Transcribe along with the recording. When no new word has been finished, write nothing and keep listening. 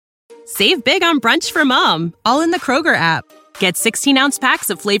Save big on brunch for mom, all in the Kroger app. Get 16-ounce packs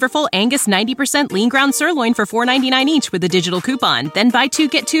of flavorful Angus 90% lean ground sirloin for $4.99 each with a digital coupon. Then buy 2,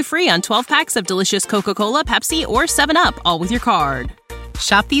 get 2 free on 12 packs of delicious Coca-Cola, Pepsi, or 7-Up, all with your card.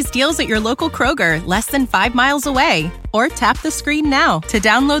 Shop these deals at your local Kroger, less than 5 miles away. Or tap the screen now to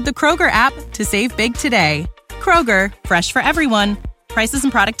download the Kroger app to save big today. Kroger, fresh for everyone. Prices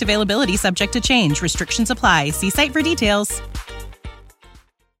and product availability subject to change. Restrictions apply. See site for details.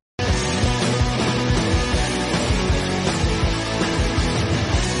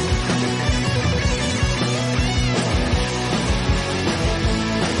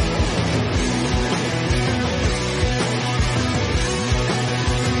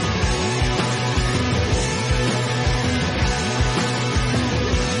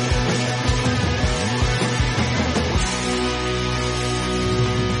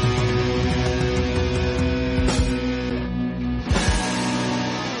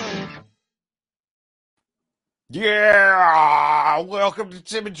 Yeah, welcome to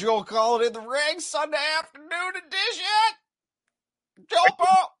Tim and Joel Calling in the Ring, Sunday afternoon edition. Joel,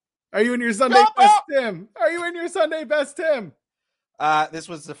 are you in your Sunday best, Tim? Are you in your Sunday best, Tim? This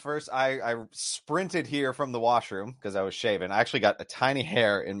was the first. I sprinted here from the washroom because I was shaving. I actually got a tiny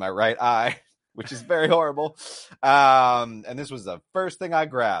hair in my right eye, which is very horrible. And this was the first thing I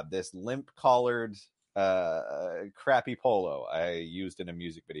grabbed. This limp collared, crappy polo I used in a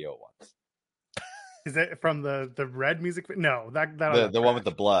music video once. Is it from the red music? No, that the one with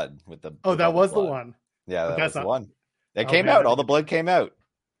the blood with the. Oh, that was the one. Yeah, that was the one. It came out. All the blood came out.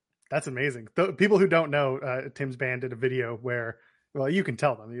 That's amazing. The people who don't know, Tim's band did a video where, well, you can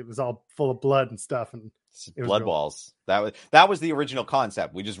tell them it was all full of blood and stuff, and blood walls. That was the original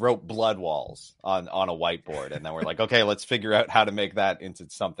concept. We just wrote blood walls on a whiteboard, and then we're like, okay, let's figure out how to make that into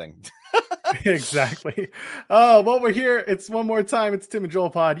something. Exactly. Oh, well, we're here. It's one more time. It's Tim and Joel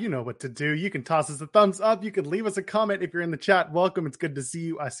Pod. You know what to do. You can toss us a thumbs up. You can leave us a comment if you're in the chat. Welcome. It's good to see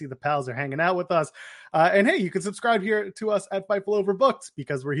you. I see the pals are hanging out with us. And hey, you can subscribe here to us at Fightful Overbooked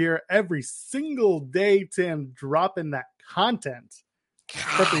because we're here every single day, Tim, dropping that content.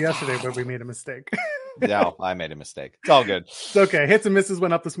 Except for yesterday where we made a mistake. No, I made a mistake. It's all good. It's okay. Hits and Misses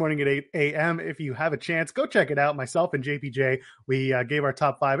went up this morning at 8 a.m. If you have a chance, go check it out. Myself and JPJ, we gave our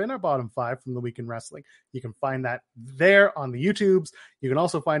top 5 and our bottom 5 from the week in wrestling. You can find that there on the YouTubes. You can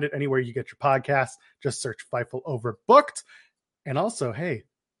also find it anywhere you get your podcasts. Just search Fightful Overbooked. And also, hey,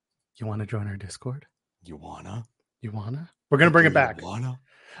 you want to join our Discord? You wanna? We're going to bring it back.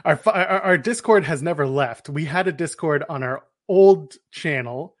 Our Discord has never left. We had a Discord on our old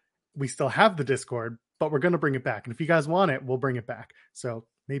channel. We still have the Discord, but we're going to bring it back. And if you guys want it, we'll bring it back. So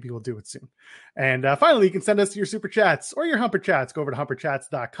maybe we'll do it soon. And finally, you can send us your super chats or your humper chats. Go over to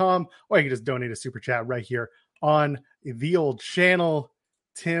humperchats.com, or you can just donate a super chat right here on the old channel.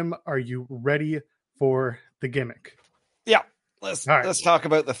 Tim, are you ready for the gimmick? Yeah. Let's talk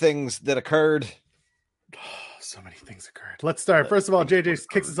about the things that occurred. So many things occurred. Let's start. First of all, JJ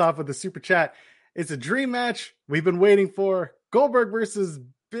kicks us off with a super chat. It's a dream match we've been waiting for. Goldberg versus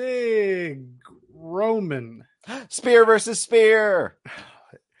Big Roman. Spear versus spear.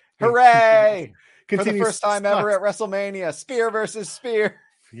 Hooray! For the first time ever at WrestleMania. Spear versus spear.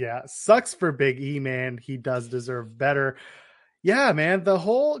 Yeah, sucks for Big E, man. He does deserve better. Yeah, man, the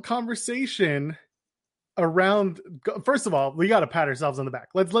whole conversation around, first of all, we got to pat ourselves on the back.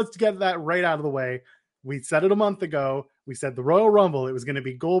 Let's get that right out of the way. We said it a month ago. We said the Royal Rumble, it was going to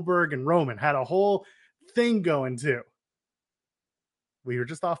be Goldberg and Roman. Had a whole thing going too. We were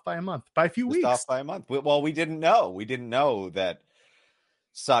just off by a month, by a few weeks. Off by a month. Well, we didn't know. We didn't know that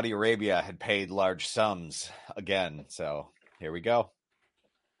Saudi Arabia had paid large sums again. So here we go.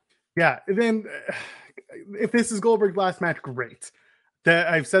 Yeah. Then if this is Goldberg's last match, great.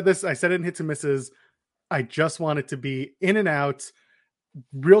 I've said this. I said it in Hits and Misses. I just want it to be in and out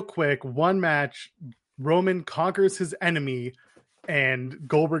real quick. One match. Roman conquers his enemy and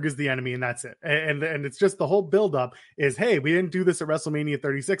Goldberg is the enemy, and that's it. And it's just the whole buildup is, hey, we didn't do this at WrestleMania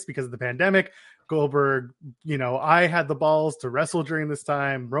 36 because of the pandemic. Goldberg, I had the balls to wrestle during this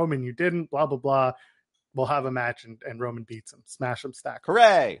time. Roman, you didn't, blah, blah, blah. We'll have a match, and Roman beats him. Smash him, stack.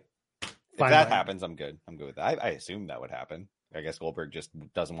 Hooray! If that happens, I'm good. I'm good with that. I assume that would happen. I guess Goldberg just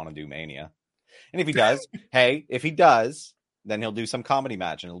doesn't want to do Mania. And if he does, if he does, then he'll do some comedy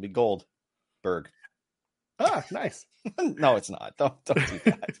match, and it'll be Goldberg. Ah, nice. No, it's not. Don't do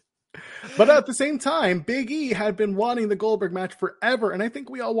that. But at the same time, Big E had been wanting the Goldberg match forever, and I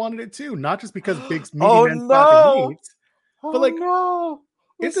think we all wanted it too. Not just because Big's meaty men slapping meat, but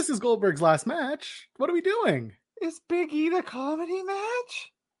if this is Goldberg's last match, what are we doing? Is Big E the comedy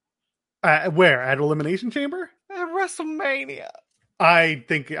match? Where? At Elimination Chamber? At WrestleMania. I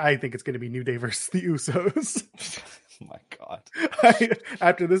think it's going to be New Day versus the Usos. Oh my God.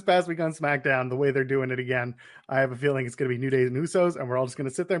 After this past week on SmackDown, the way they're doing it again, I have a feeling it's going to be New Day and Usos, and we're all just going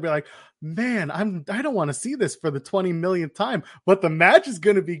to sit there and be like, man, I don't want to see this for the 20 millionth time, but the match is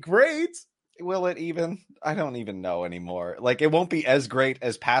going to be great. Will it even? I don't even know anymore. Like, it won't be as great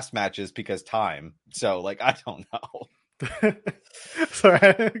as past matches because time. So, like, I don't know.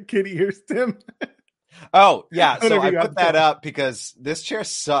 Sorry, kitty ears, Tim. Oh, yeah. So I put that up because this chair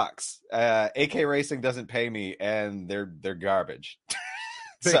sucks. AK Racing doesn't pay me, and they're garbage.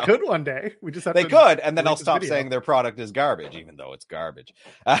 They could one day. We just have they could, and then I'll stop saying their product is garbage, even though it's garbage.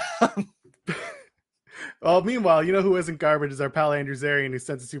 Well, meanwhile, you know who isn't garbage is our pal Andrew Zarian, who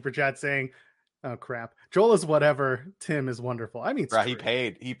sent a super chat saying, "Oh crap, Joel is whatever. Tim is wonderful." I mean, right,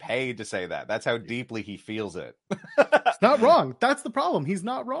 he paid to say that. That's how deeply he feels it. It's not wrong. That's the problem. He's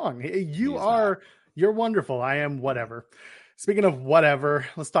not wrong. You're wonderful. I am whatever. Speaking of whatever,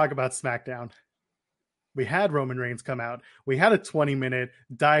 let's talk about SmackDown. We had Roman Reigns come out. We had a 20-minute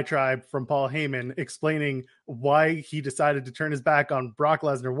diatribe from Paul Heyman explaining why he decided to turn his back on Brock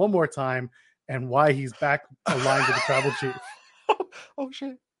Lesnar one more time and why he's back aligned to the tribal chief. Oh,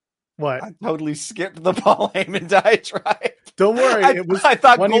 shit. What? I totally skipped the Paul Heyman diatribe. Don't worry. I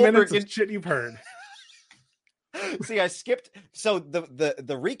thought 20 minutes of shit you've heard. See, I skipped. So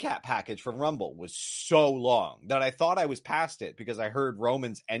the recap package from Rumble was so long that I thought I was past it because I heard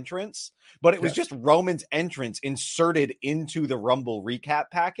Roman's entrance, but it was just Roman's entrance inserted into the Rumble recap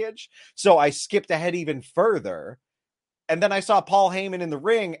package. So I skipped ahead even further. And then I saw Paul Heyman in the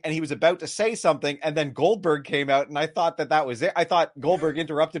ring and he was about to say something. And then Goldberg came out and I thought that was it. I thought Goldberg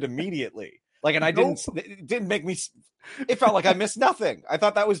interrupted immediately. Like, and it didn't make me, it felt like I missed nothing. I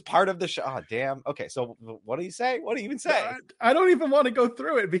thought that was part of the show. Oh, damn. Okay. So what do you say? What do you even say? I don't even want to go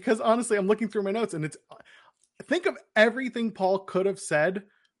through it because honestly, I'm looking through my notes and think of everything Paul could have said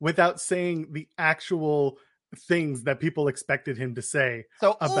without saying the actual things that people expected him to say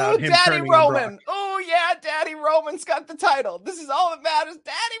about him Daddy turning Roman. Oh yeah, Daddy Roman's got the title. This is all that matters.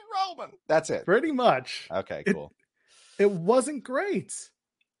 Daddy Roman. That's it. Pretty much. Okay, cool. It wasn't great.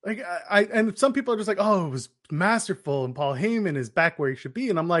 Like and some people are just like, oh, it was masterful and Paul Heyman is back where he should be.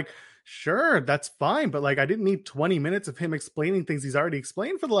 And I'm like, sure, that's fine. But like, I didn't need 20 minutes of him explaining things he's already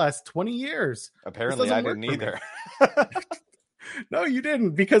explained for the last 20 years. Apparently I didn't either. No, you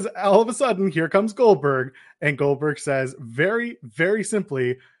didn't, because all of a sudden here comes Goldberg and Goldberg says very, very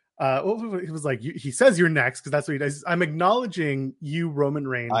simply, it was like, he says you're next because that's what he does. I'm acknowledging you, Roman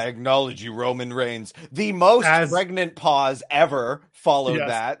Reigns. I acknowledge you, Roman Reigns. The most pregnant pause ever followed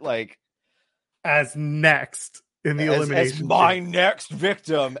that. Like, as next in the elimination. As my next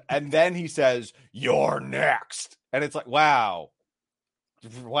victim. And then he says, you're next. And it's like, wow.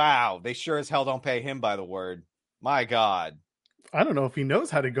 They sure as hell don't pay him by the word. My God. I don't know if he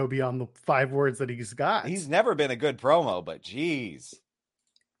knows how to go beyond the 5 words that he's got. He's never been a good promo, but geez.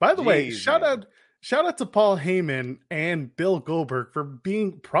 By the way, shout out to Paul Heyman and Bill Goldberg for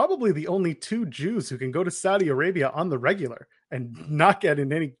being probably the only 2 Jews who can go to Saudi Arabia on the regular and not get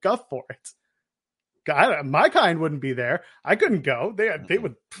in any guff for it. God, my kind wouldn't be there. I couldn't go. They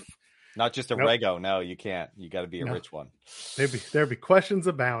would. Not just a rego. No, you can't. You got to be a rich one. There'd be questions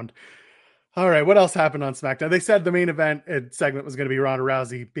abound. All right, what else happened on SmackDown? They said the main event segment was going to be Ronda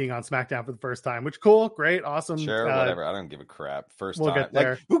Rousey being on SmackDown for the first time, which cool, great, awesome. Sure, whatever. I don't give a crap. First time. Get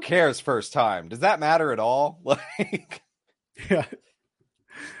there. Like, who cares first time? Does that matter at all? Like, yeah.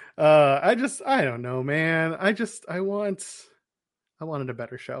 I don't know, man. I wanted a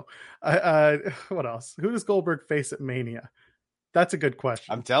better show. What else? Who does Goldberg face at Mania? That's a good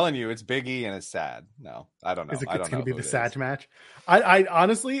question. I'm telling you, it's Big E and it's sad. No, I don't know. It's going to be the sad match. I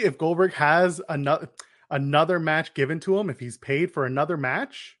honestly, if Goldberg has another match given to him, if he's paid for another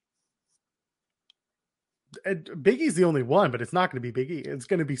match, Big E's the only one, but it's not going to be Big E. It's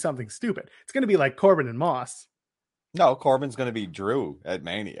going to be something stupid. It's going to be like Corbin and Moss. No, Corbin's going to be Drew at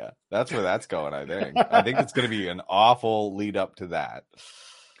Mania. That's where that's going, I think. I think it's going to be an awful lead up to that.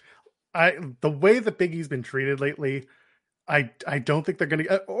 The way that Big E's been treated lately, I don't think they're going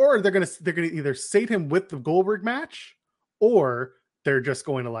to, or they're going to either sate him with the Goldberg match, or they're just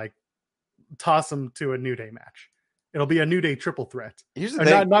going to like toss him to a New Day match. It'll be a New Day triple threat.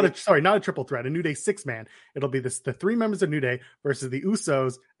 Not a triple threat, a New Day 6-man. It'll be the 3 members of New Day versus the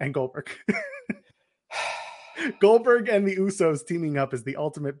Usos and Goldberg. Goldberg and the Usos teaming up as the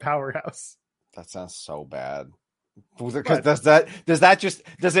ultimate powerhouse. That sounds so bad. Because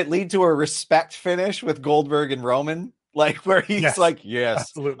does it lead to a respect finish with Goldberg and Roman? Like where he's like, yes,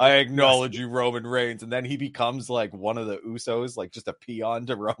 absolutely. I acknowledge you, Roman Reigns. And then he becomes like one of the Usos, like just a peon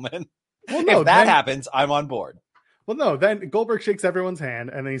to Roman. Well, no, if that happens, I'm on board. Well, no, then Goldberg shakes everyone's hand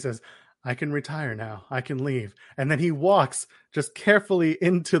and then he says, I can retire now. I can leave. And then he walks just carefully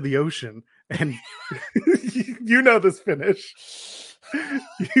into the ocean. And you know this finish.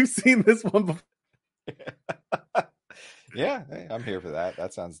 You've seen this one before. Yeah, hey, I'm here for that.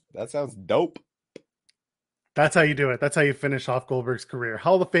 That sounds dope. That's how you do it. That's how you finish off Goldberg's career.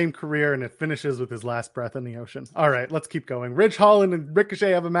 Hall of Fame career, and it finishes with his last breath in the ocean. All right, let's keep going. Ridge Holland and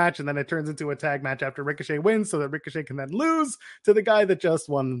Ricochet have a match, and then it turns into a tag match after Ricochet wins, so that Ricochet can then lose to the guy that just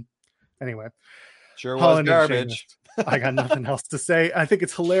won. Anyway. Sure Holland was garbage. I got nothing else to say. I think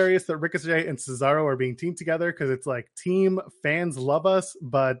it's hilarious that Ricochet and Cesaro are being teamed together because it's like team fans love us,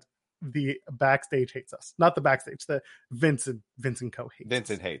 but the backstage hates us. Not the backstage, the Vincent Co. hates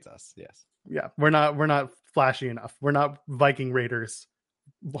Vincent us. hates us, yes. Yeah, we're not flashy enough. We're not Viking Raiders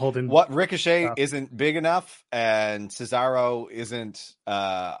holding. What Ricochet isn't big enough, and Cesaro isn't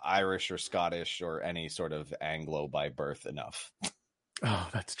Irish or Scottish or any sort of Anglo by birth enough. Oh,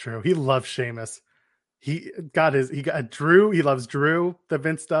 that's true. He loves Sheamus. He got Drew. He loves Drew. That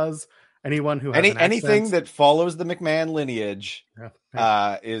Vince does. Anyone who has anything that follows the McMahon lineage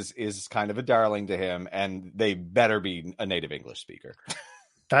is kind of a darling to him, and they better be a native English speaker.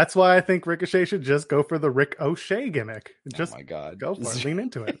 That's why I think Ricochet should just go for the Rick O'Shea gimmick. Just oh my God. Go for it. Lean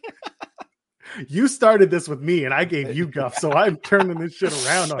into it. You started this with me, and I gave you guff, so I'm turning this shit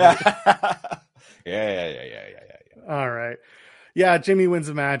around on you. Yeah. All right. Yeah, Jimmy wins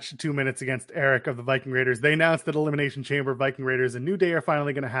the match 2 minutes against Eric of the Viking Raiders. They announced that Elimination Chamber, Viking Raiders, and New Day are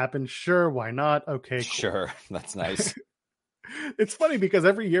finally going to happen. Sure, why not? Okay, cool. Sure, that's nice. It's funny because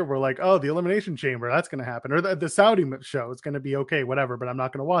every year we're like, oh, the Elimination Chamber, that's going to happen. Or the Saudi show is going to be okay, whatever, but I'm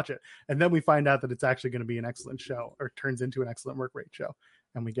not going to watch it. And then we find out that it's actually going to be an excellent show or turns into an excellent work rate show.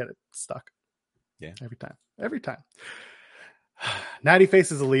 And we get it stuck. Yeah. Every time. Natty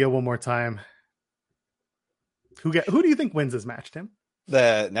faces Aaliyah one more time. Who do you think wins this match, Tim?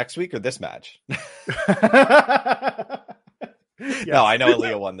 The next week or this match? Yes. No, I know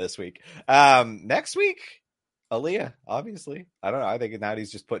Aaliyah won this week. Next week, Aaliyah, obviously. I don't know. I think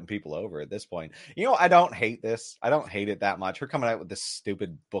Natty's just putting people over at this point. You know, I don't hate this. I don't hate it that much. Her coming out with this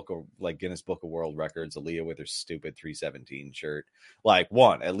stupid book of like Guinness Book of World Records, Aaliyah with her stupid 317 shirt. Like,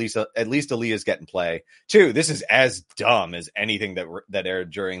 one, at least Aaliyah's getting play. Two, this is as dumb as anything that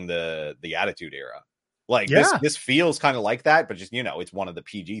aired during the Attitude Era. Like this feels kind of like that, but just, you know, it's one of the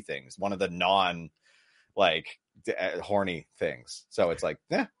PG things, one of the non like horny things. So it's like,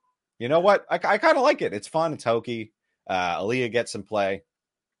 yeah, you know what? I kind of like it. It's fun. It's hokey. Aaliyah gets some play.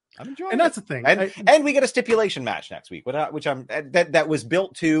 I'm enjoying and it. That's the thing. And we get a stipulation match next week, which that was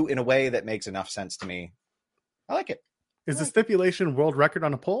built to in a way that makes enough sense to me. I like it. Is the stipulation world record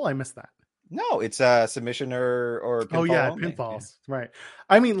on a pole? I missed that. No, it's a submission or pinfall. Oh yeah, only. pinfalls. Yeah. Right.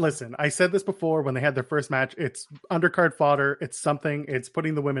 I mean, listen, I said this before when they had their first match. It's undercard fodder. It's something. It's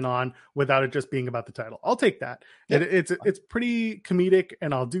putting the women on without it just being about the title. I'll take that. Yeah. It's pretty comedic,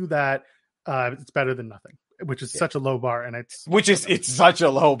 and I'll do that. It's better than nothing, which is such a low bar, and it's such a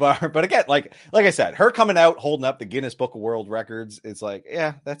low bar. But again, like I said, her coming out holding up the Guinness Book of World Records, it's like,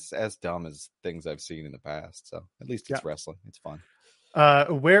 yeah, that's as dumb as things I've seen in the past. So at least it's wrestling. It's fun.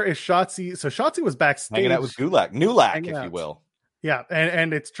 Where is Shotzi? So Shotzi was backstage hanging out with Gulak, if you will. Yeah,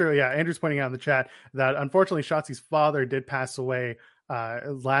 and it's true. Yeah, Andrew's pointing out in the chat that unfortunately Shotzi's father did pass away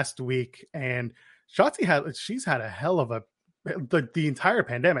last week, and she's had a hell of the entire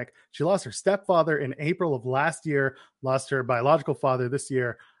pandemic. She lost her stepfather in April of last year, lost her biological father this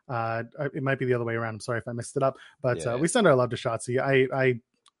year. It might be the other way around. I'm sorry if I messed it up, but we send our love to Shotzi. I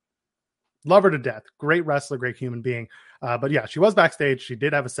love her to death. Great wrestler, great human being. But yeah, she was backstage. She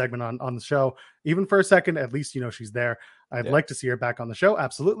did have a segment on the show. Even for a second, at least, you know, she's there. I'd like to see her back on the show.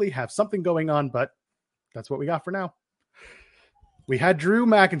 Absolutely. Have something going on, but that's what we got for now. We had Drew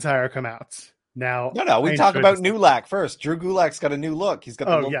McIntyre come out. Now, we talk about Gulak first. Drew Gulak's got a new look. He's got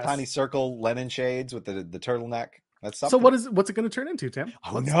the little tiny circle Lennon shades with the turtleneck. That's something. So what's it going to turn into, Tim?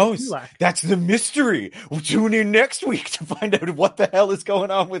 Who knows? That's the mystery. We'll tune in next week to find out what the hell is going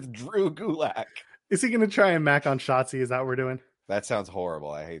on with Drew Gulak. Is he going to try and mac on Shotzi? Is that what we're doing? That sounds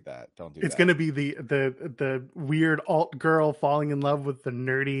horrible. I hate that. Don't do that. It's going to be the weird alt girl falling in love with the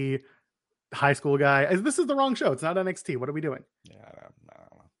nerdy high school guy. This is the wrong show. It's not NXT. What are we doing? Yeah, I don't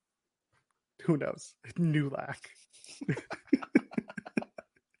know. Who knows? Gulak.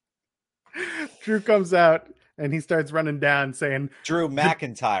 Drew comes out and he starts running down saying Drew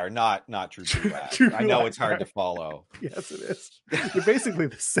McIntyre, not Drew Gulak. I know it's hard to follow. Yes, it is. You're basically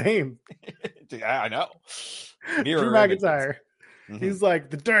the same. Yeah, I know. Drew McIntyre. Mm-hmm. He's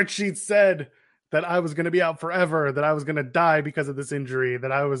like, the dirt sheet said that I was going to be out forever, that I was going to die because of this injury,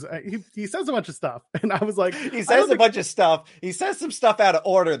 that I was, he says a bunch of stuff. And I was like, he says a bunch of stuff. He says some stuff out of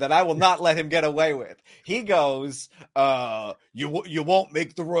order that I will not let him get away with. He goes, you won't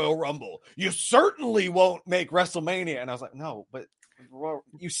make the Royal Rumble. You certainly won't make WrestleMania. And I was like, no, but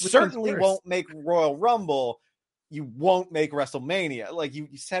you certainly won't make Royal Rumble. You won't make WrestleMania. Like you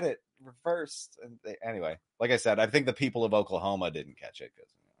said it reversed. And anyway, like I said, I think the people of Oklahoma didn't catch it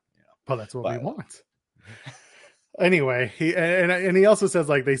because, well, that's what we want. Anyway, he also says,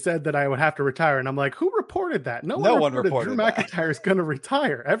 like, they said that I would have to retire, and I'm like, who reported that? No one reported Drew McIntyre is going to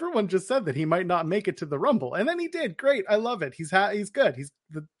retire. Everyone just said that he might not make it to the Rumble, and then he did. Great, I love it. He's good. He's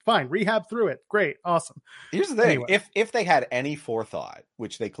fine. Rehab through it. Great, awesome. Here's the thing: anyway. if they had any forethought,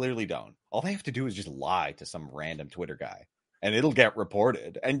 which they clearly don't, all they have to do is just lie to some random Twitter guy, and it'll get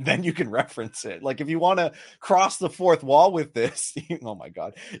reported, and then you can reference it. Like if you want to cross the fourth wall with this, oh my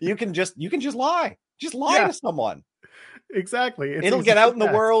god, you can just lie. Just lie to someone. Exactly. It'll get out in the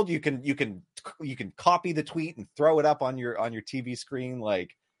world. You can copy the tweet and throw it up on your TV screen. Like,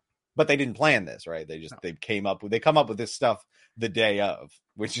 but they didn't plan this, right? They come up with this stuff the day of,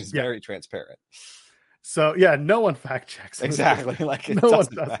 which is very transparent. So yeah, no one fact checks. Exactly. Like no one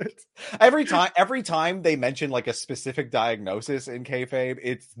does it. Every time they mention like a specific diagnosis in kayfabe,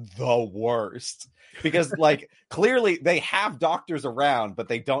 it's the worst because like clearly they have doctors around, but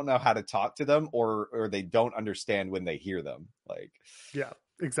they don't know how to talk to them or they don't understand when they hear them. Like, yeah,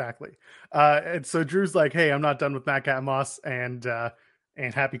 exactly. And so Drew's like, "Hey, I'm not done with Matt Cat Moss and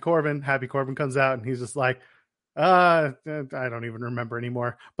Happy Corbin." Happy Corbin comes out and he's just like, I don't even remember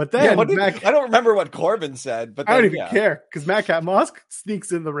anymore. But then I don't remember what Corbin said, but then, I don't even care because Matt Cat Moss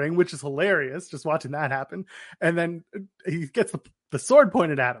sneaks in the ring, which is hilarious just watching that happen. And then he gets the sword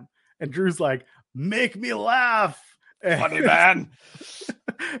pointed at him, and Drew's like, "Make me laugh, funny man."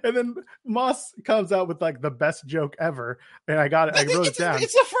 And then Moss comes out with like the best joke ever, and I wrote it down.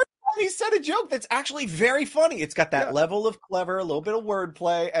 It's the first time he said a joke that's actually very funny. It's got that level of clever, a little bit of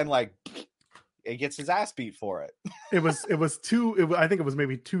wordplay, and like. It gets his ass beat for it. I think it was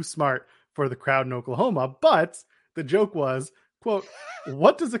maybe too smart for the crowd in Oklahoma, but the joke was, quote,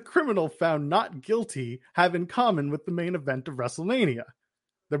 "What does a criminal found not guilty have in common with the main event of WrestleMania?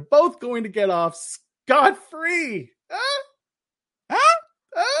 They're both going to get off scot-free."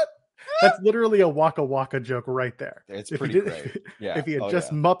 That's literally a Waka Waka joke right there. It's pretty great. Yeah. If he had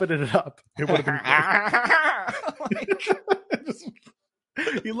Muppeted it up, it would have been great.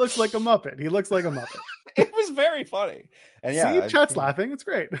 He looks like a Muppet. It was very funny. And see, chat's laughing. It's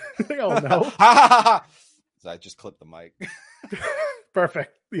great. They all know. So I just clipped the mic.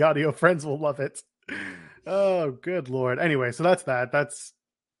 Perfect. The audio friends will love it. Oh, good Lord. Anyway, so that's that. That's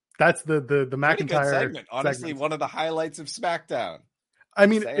the McIntyre segment. Honestly, one of the highlights of SmackDown. I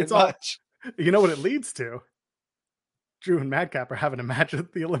mean, it's much. You know what it leads to? Drew and Madcap are having a match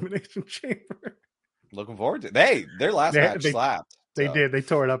at the Elimination Chamber. Looking forward to it. Their last match slapped. They did. They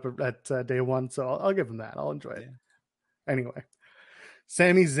tore it up at day one, so I'll give them that. I'll enjoy it. Anyway,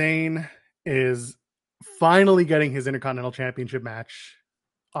 Sami Zayn is finally getting his Intercontinental Championship match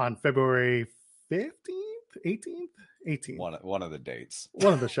on February 15th, 18th. One of the dates.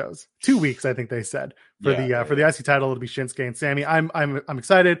 One of the shows. 2 weeks, I think they said for the IC title. It'll be Shinsuke and Sami. I'm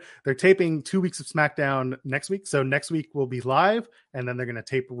excited. They're taping 2 weeks of SmackDown next week, so next week will be live, and then they're going to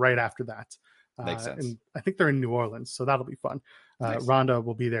tape right after that. Makes sense. And I think they're in New Orleans, so that'll be fun. Nice. Ronda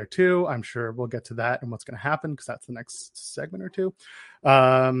will be there too. I'm sure we'll get to that and what's going to happen because that's the next segment or two.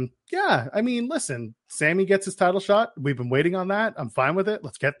 I mean, listen, Sami gets his title shot. We've been waiting on that. I'm fine with it.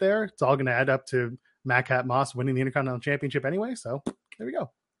 Let's get there. It's all going to add up to Matt Cat Moss winning the Intercontinental Championship anyway. So there we go.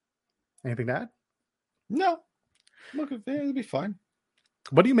 Anything to add? No. Look, it'll be fine.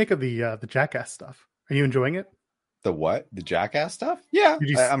 What do you make of the Jackass stuff? Are you enjoying it? The what? The Jackass stuff? Yeah.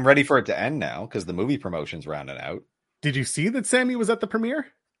 I'm ready for it to end now because the movie promotion's rounding out. Did you see that Sami was at the premiere?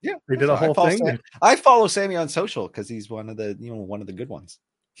 Yeah. They did a whole thing. I follow Sami on social because he's one of the good ones.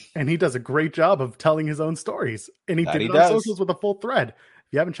 And he does a great job of telling his own stories. And he did it on socials with a full thread.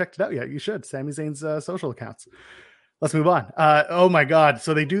 If you haven't checked it out yet, you should. Sami Zayn's social accounts. Let's move on. Oh my God.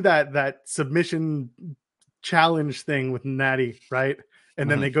 So they do that submission challenge thing with Natty, right? And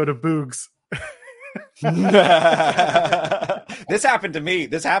then they go to Boogs. This happened to me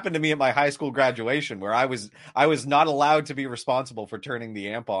at my high school graduation where I was not allowed to be responsible for turning the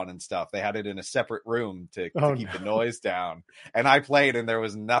amp on and stuff. They had it in a separate room to keep the noise down, and I played and there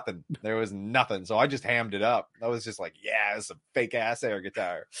was nothing, so I just hammed it up. I was just like, yeah, it's a fake ass air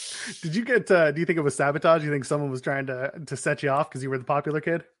guitar. Did you get do you think it was sabotage? Do you think someone was trying to set you off because you were the popular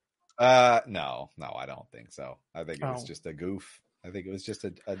kid? No, I don't think so. I think it was just a goof. I think it was just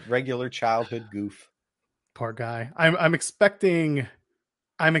a regular childhood goof. Poor guy. I'm expecting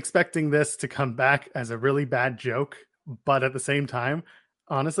this to come back as a really bad joke, but at the same time,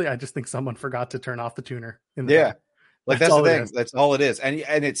 honestly, I just think someone forgot to turn off the tuner in the back. Like that's the thing. That's all it is. And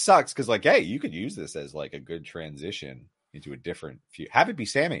it sucks because like, hey, you could use this as like a good transition into a different feud. Have it be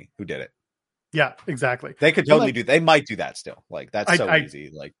Sammy who did it. Yeah, exactly. They could totally do. They might do that still. Like that's so easy.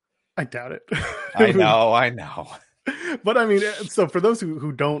 Like I doubt it. I know. But I mean, so for those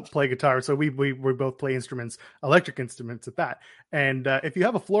who don't play guitar, so we both play instruments, electric instruments at that. And if you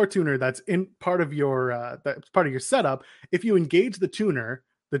have a floor tuner that's in part of your setup, if you engage the tuner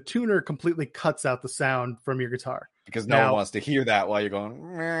completely cuts out the sound from your guitar because no one wants to hear that while you're going.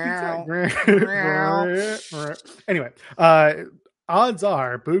 Anyway, odds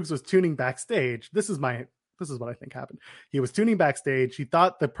are Boogs was tuning backstage. This is what I think happened. He was tuning backstage. He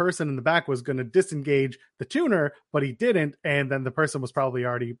thought the person in the back was going to disengage the tuner, but he didn't. And then the person was probably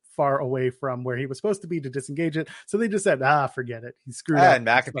already far away from where he was supposed to be to disengage it. So they just said, forget it. He screwed up. And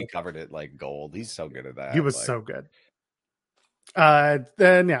McAfee covered it like gold. He's so good at that. He was so good.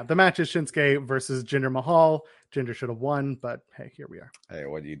 Then the match is Shinsuke versus Jinder Mahal. Jinder should have won, but hey, here we are. Hey,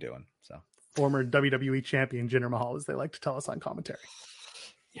 what are you doing? So former WWE champion Jinder Mahal, as they like to tell us on commentary.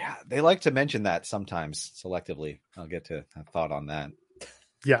 Yeah, they like to mention that sometimes selectively. I'll get to a thought on that.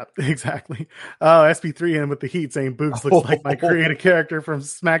 Yeah, exactly. SP3 in with the heat saying Boogs looks like my creative character from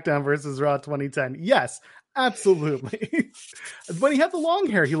SmackDown versus Raw 2010. Yes, absolutely. When he had the long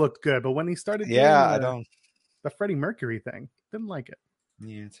hair, he looked good, but when he started doing the Freddie Mercury thing, didn't like it.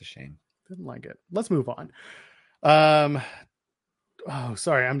 Yeah, it's a shame. Didn't like it. Let's move on. Oh,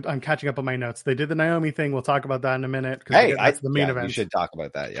 sorry. I'm catching up on my notes. They did the Naomi thing. We'll talk about that in a minute. Hey, that's the main event. We should talk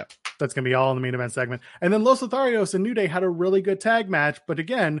about that. Yeah. That's going to be all in the main event segment. And then Los Lotharios and New Day had a really good tag match. But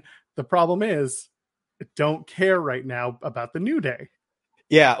again, the problem is I don't care right now about the New Day.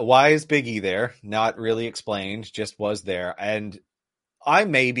 Yeah. Why is Big E there? Not really explained. Just was there. And I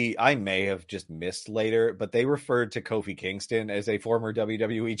may have just missed later, but they referred to Kofi Kingston as a former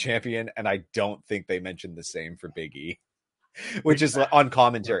WWE champion. And I don't think they mentioned the same for Big E. Which is on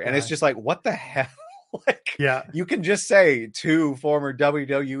commentary, and it's just like, what the hell? Like, yeah, you can just say 2 former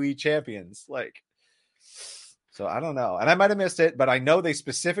WWE champions, like. So I don't know, and I might have missed it, but I know they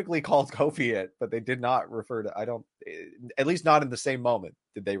specifically called Kofi it, but they did not refer to. At least not in the same moment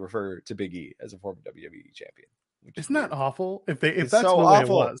did they refer to Big E as a former WWE champion. Isn't that awful? If that's so the way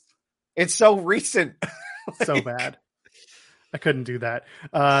awful. It was, it's so recent, so bad. I couldn't do that.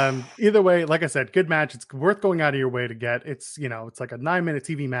 Either way, like I said, good match. It's worth going out of your way to get. It's like a 9-minute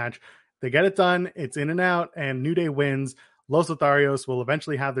TV match. They get it done. It's in and out, and New Day wins. Los Lotharios will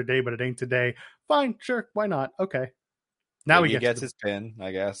eventually have their day, but it ain't today. Fine, sure, why not? Okay. Now he gets his pin,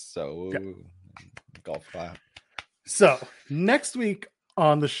 I guess. So golf clap. So next week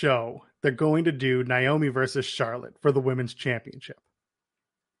on the show, they're going to do Naomi versus Charlotte for the women's championship,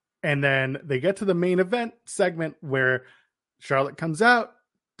 and then they get to the main event segment where Charlotte comes out,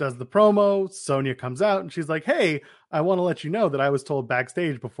 does the promo. Sonya comes out and she's like, hey, I want to let you know that I was told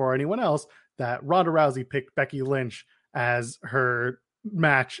backstage before anyone else that Ronda Rousey picked Becky Lynch as her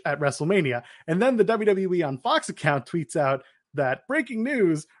match at WrestleMania. And then the WWE on Fox account tweets out that breaking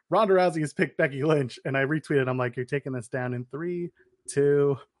news, Ronda Rousey has picked Becky Lynch. And I retweeted, I'm like, you're taking this down in 3,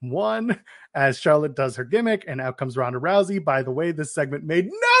 2, 1, as Charlotte does her gimmick. And out comes Ronda Rousey. By the way, this segment made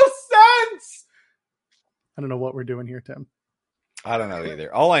no sense. I don't know what we're doing here, Tim. I don't know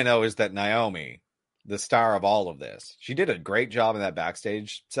either. All I know is that Naomi, the star of all of this, she did a great job in that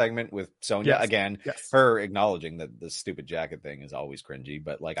backstage segment with Sonya. Yes. Her acknowledging that the stupid jacket thing is always cringy,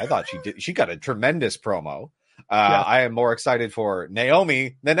 but like I thought she got a tremendous promo. I am more excited for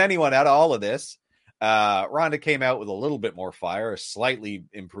Naomi than anyone out of all of this. Ronda came out with a little bit more fire, a slightly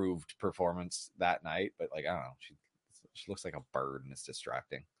improved performance that night, but like I don't know, she looks like a bird and it's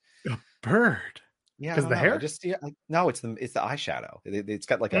distracting. A bird. Yeah, because the hair. No, it's the eyeshadow. It's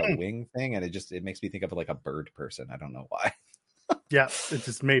got like a wing thing, and it makes me think of like a bird person. I don't know why. Yeah, it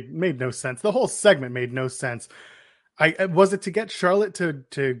just made no sense. The whole segment made no sense. Was it to get Charlotte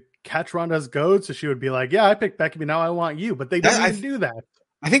to catch Ronda's goad so she would be like, "Yeah, I picked Becky, but now I want you." But they didn't even do that.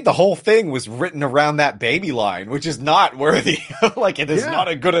 I think the whole thing was written around that baby line, which is not worthy. Like it is not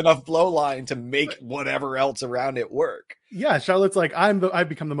a good enough flow line to make whatever else around it work. Yeah, Charlotte's like, I've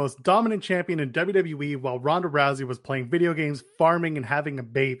become the most dominant champion in WWE while Ronda Rousey was playing video games, farming, and having a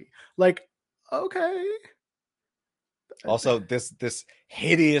baby. Like, okay. Also, this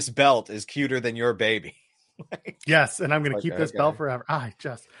hideous belt is cuter than your baby. Yes, and I'm going to keep this belt forever.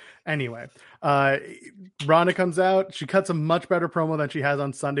 Anyway, Ronda comes out. She cuts a much better promo than she has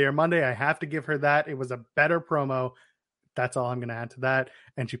on Sunday or Monday. I have to give her that. It was a better promo. That's all I'm going to add to that.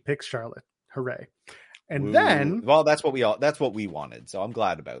 And she picks Charlotte. Hooray. And Ooh. then, well, that's what we wanted. So I'm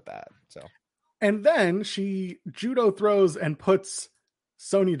glad about that. So, and then she judo throws and puts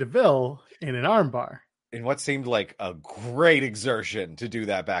Sonya Deville in an armbar. In what seemed like a great exertion to do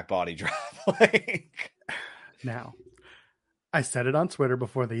that back body drop. Like... Now, I said it on Twitter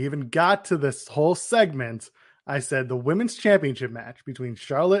before they even got to this whole segment. I said the women's championship match between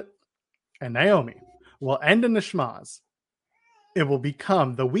Charlotte and Naomi will end in the schmaz. It will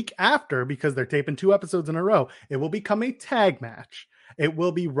become the week after, because they're taping 2 episodes in a row, it will become a tag match. It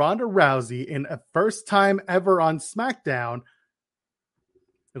will be Ronda Rousey in a first time ever on SmackDown.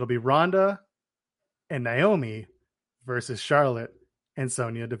 It'll be Ronda and Naomi versus Charlotte and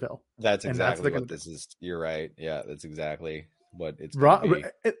Sonya Deville. That's exactly what this is. You're right. Yeah, that's exactly what it's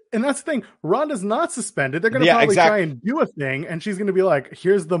and that's the thing. Ronda's not suspended. They're going to probably try and do a thing, and she's going to be like,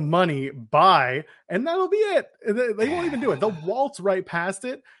 here's the money, bye, and that'll be it. They won't even do it. They'll waltz right past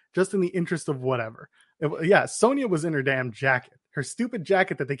it just in the interest of whatever. Sonya was in her damn jacket. Her stupid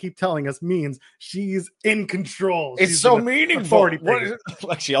jacket that they keep telling us means she's in control. It's so meaningful.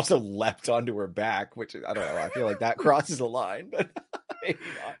 Like, she also leapt onto her back, which I don't know. I feel like that crosses the line, but maybe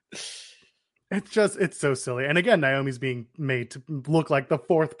not. It's so silly. And again, Naomi's being made to look like the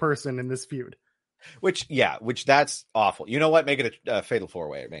 4th person in this feud. Which that's awful. You know what? Make it a fatal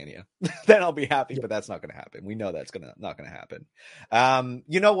 4-way at Mania. Then I'll be happy, but that's not going to happen. We know that's not going to happen.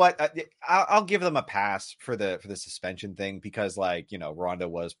 You know what? I'll give them a pass for the suspension thing, because, like, you know, Ronda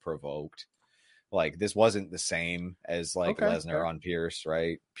was provoked. Like, this wasn't the same as Lesnar on Pierce,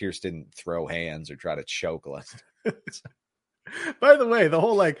 right? Pierce didn't throw hands or try to choke Lesnar. By the way, the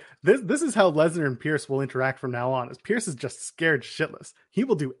whole this is how Lesnar and Pierce will interact from now on. Is Pierce is just scared shitless. He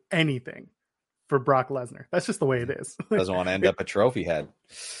will do anything for Brock Lesnar. That's just the way it is. Doesn't want to end up a trophy head.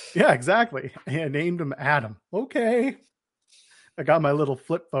 Yeah, exactly. I named him Adam. Okay. I got my little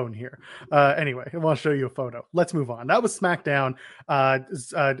flip phone here. Anyway, I want to show you a photo. Let's move on. That was SmackDown.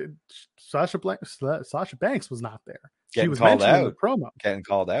 Sasha Banks was not there. She was mentioned in the promo. Getting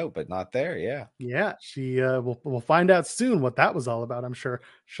called out, but not there. Yeah. Yeah. She we'll find out soon what that was all about. I'm sure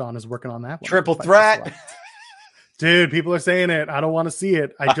Sean is working on that one. Triple threat. Dude, people are saying it. I don't want to see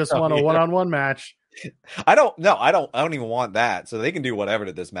it. I just want a one-on-one match. I don't even want that. So they can do whatever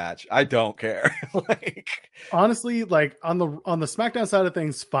to this match. I don't care. Honestly, on the SmackDown side of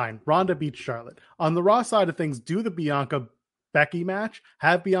things, fine. Ronda beats Charlotte. On the Raw side of things, do the Bianca Becky match,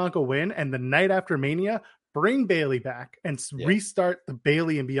 have Bianca win, and the night after Mania, bring Bayley back and restart the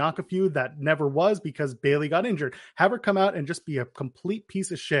Bayley and Bianca feud that never was because Bayley got injured. Have her come out and just be a complete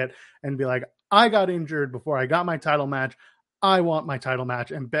piece of shit and be like, I got injured before I got my title match. I want my title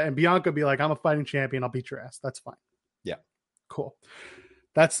match. And Bianca be like, I'm a fighting champion. I'll beat your ass. That's fine. Yeah. Cool.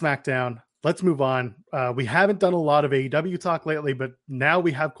 That's SmackDown. Let's move on. We haven't done a lot of AEW talk lately, but now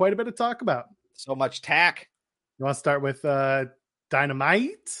we have quite a bit to talk about. So much tack. You want to start with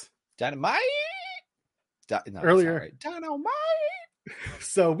Dynamite? Earlier. Dynamite.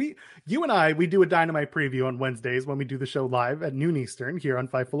 So you and I do a Dynamite preview on Wednesdays when we do the show live at noon Eastern here on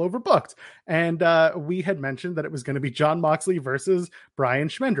Fightful Overbooked. And we had mentioned that it was going to be Jon Moxley versus Brian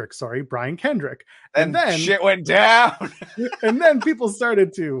Kendrick. And then shit went down. And then people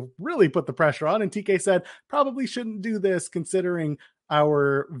started to really put the pressure on. And TK said, probably shouldn't do this considering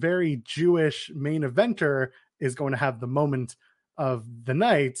our very Jewish main eventer is going to have the moment of the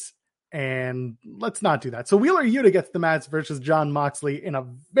night. And let's not do that. So Wheeler Yuta gets the match versus Jon Moxley in a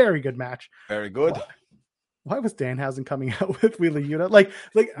very good match. Very good. Why was Danhausen coming out with Wheeler Yuta? Like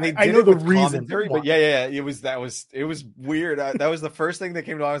I know the reason, but yeah, it was weird. That was the first thing that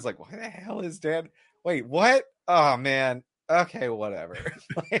came to mind. I was like, what the hell is Dan? Wait, what? Oh man. Okay, whatever.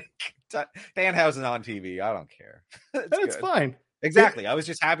 Danhausen on TV. I don't care. It's fine. Exactly. I was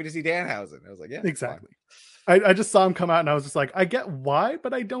just happy to see Danhausen. I was like, yeah, exactly. I just saw him come out and I was just like, I get why,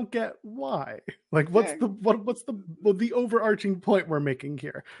 but I don't get why. Like, what's the overarching point we're making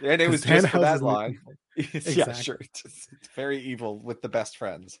here? And it was just for that line. Exactly. Yeah, sure. It's very evil with the best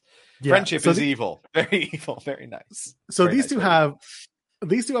friends. Yeah. Friendship is evil. Very evil. Very nice. So very these two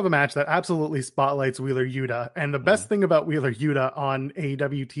have a match that absolutely spotlights Wheeler Yuta. And the best thing about Wheeler Yuta on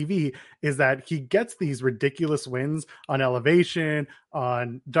AEW TV is that he gets these ridiculous wins on Elevation,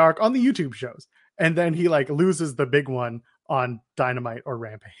 on Dark, on the YouTube shows. And then he loses the big one on Dynamite or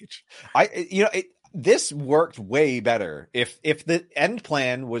Rampage. This worked way better. If the end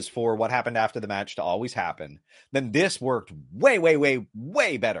plan was for what happened after the match to always happen, then this worked way, way, way,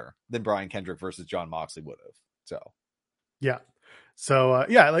 way better than Brian Kendrick versus Jon Moxley would have. So, yeah. So,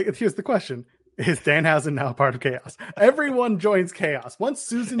 here's the question. is Danhausen now part of Chaos? Everyone joins Chaos. Once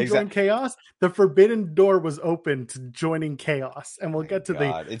Susan joined Chaos, the forbidden door was open to joining Chaos, and we'll get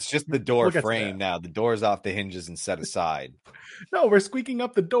to it's just the door frame now. The door's off the hinges and set aside. No, we're squeaking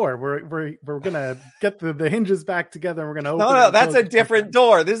up the door. We're gonna get the hinges back together. And we're gonna open. No, that's a different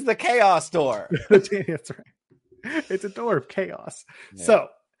door. This is the Chaos door. That's right. It's a door of chaos. Yeah. So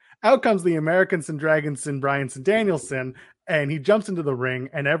out comes the Americanson, Dragonson, Bryanson, Danielson, and he jumps into the ring,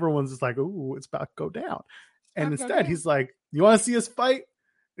 and everyone's just like, "Ooh, it's about to go down." And instead, he's like, "You want to see us fight?"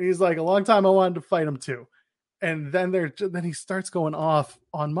 And he's like, "A long time I wanted to fight him too." And then he starts going off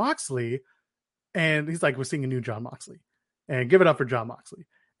on Moxley, and he's like, "We're seeing a new John Moxley." And give it up for John Moxley.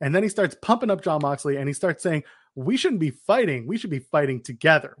 And then he starts pumping up John Moxley, and he starts saying, we shouldn't be fighting. We should be fighting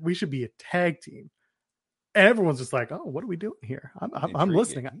together. We should be a tag team. And everyone's just like, oh, what are we doing here? I'm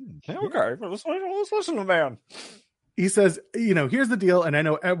listening. Okay, let's listen to the man. He says, here's the deal. And I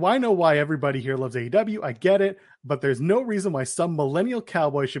know why everybody here loves AEW. I get it. But there's no reason why some millennial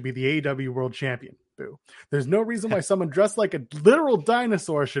cowboy should be the AEW world champion. Boo. There's no reason why someone dressed like a literal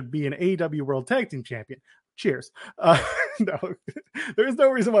dinosaur should be an AEW world tag team champion. Cheers. No, there's no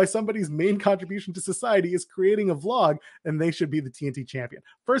reason why somebody's main contribution to society is creating a vlog and they should be the TNT champion.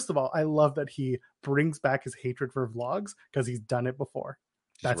 First of all, I love that he brings back his hatred for vlogs because he's done it before.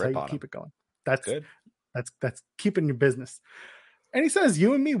 That's how you keep it going. That's good. That's keeping your business. And he says,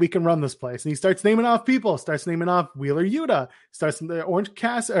 you and me, we can run this place. And he starts naming off people, starts naming off Wheeler Yuta, starts the Orange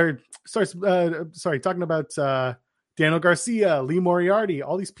Cast, or starts, talking about Daniel Garcia, Lee Moriarty,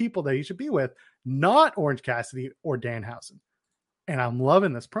 all these people that he should be with. Not Orange Cassidy or Danhausen. And I'm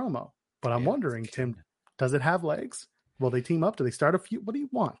loving this promo, but I'm wondering, Tim, does it have legs? Will they team up? Do they start a feud? What do you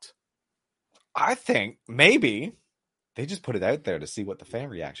want? I think maybe they just put it out there to see what the fan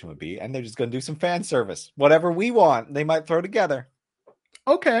reaction would be. And they're just going to do some fan service. Whatever we want, they might throw together.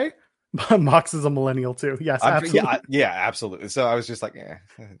 Okay. Mox is a millennial too. Yes, absolutely. Yeah, absolutely. So I was just like,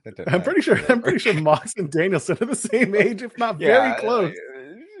 I'm pretty sure Mox and Danielson are the same age, if not very close.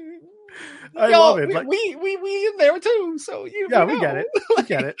 I love it. Like, we in there too. So we get it. We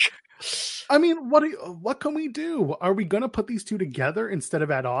get it. I mean, what can we do? Are we going to put these two together instead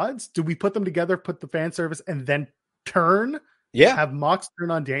of at odds? Do we put them together, put the fan service, and then turn? Yeah. Have Mox turn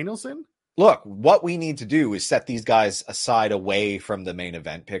on Danielson? Look, what we need to do is set these guys aside away from the main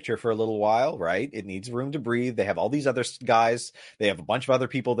event picture for a little while, right? It needs room to breathe. They have all these other guys. They have a bunch of other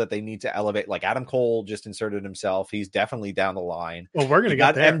people that they need to elevate. Like Adam Cole just inserted himself. He's definitely down the line. Well, we're going to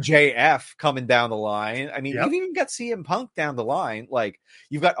get there. MJF coming down the line. I mean, you've even got CM Punk down the line. Like,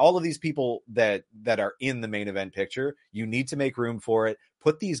 you've got all of these people that are in the main event picture. You need to make room for it.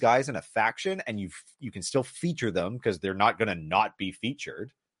 Put these guys in a faction, and you can still feature them because they're not going to not be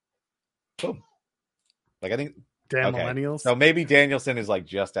featured. Boom. Like, I think millennials. So maybe Danielson is like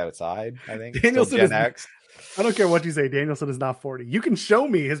just outside. I think Danielson Gen X. I don't care what you say. Danielson is not 40. You can show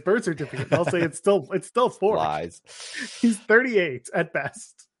me his birth certificate. I'll say it's still 40. Lies. He's 38 at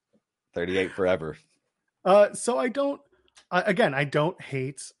best. 38 forever. So I don't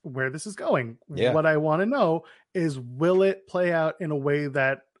hate where this is going. Yeah. What I want to know is, will it play out in a way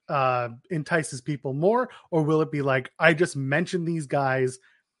that entices people more, or will it be like, I just mentioned these guys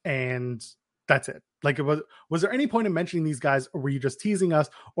and that's it? Like, was there any point in mentioning these guys, or were you just teasing us,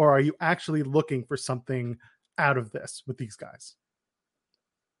 or are you actually looking for something out of this with these guys?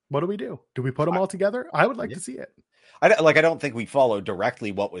 What do we do? Do we put them all together? I would like to see it. I don't think we follow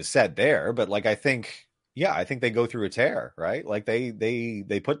directly what was said there, but like, I think they go through a tear, right? Like they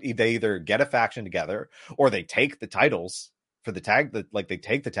either get a faction together, or they take the titles for the tag, they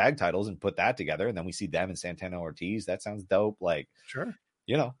take the tag titles and put that together, and then we see them and Santana Ortiz. That sounds dope. Like, sure.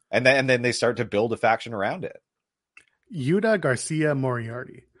 And then they start to build a faction around it. Yuta, Garcia,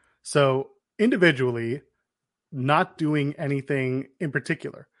 Moriarty. So individually, not doing anything in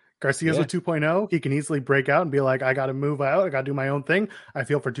particular. Garcia's with 2.0. He can easily break out and be like, I got to move out. I got to do my own thing. I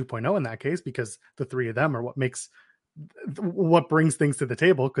feel for 2.0 in that case, because the three of them are what brings things to the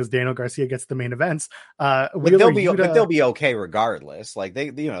table, because Daniel Garcia gets the main events. But they'll be okay regardless. Like,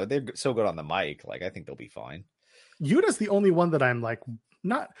 they're so good on the mic. Like, I think they'll be fine. Yuta's the only one that I'm like,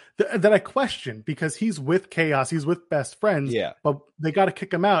 that I question, because he's with Chaos, he's with Best Friends, but they got to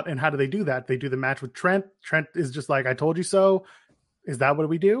kick him out. And how do they do that? They do the match with Trent. Trent is just like, I told you so. Is that what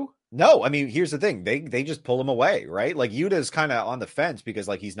we do? No, I mean, here's the thing. They just pull him away, right? Like, Yuta's kind of on the fence because,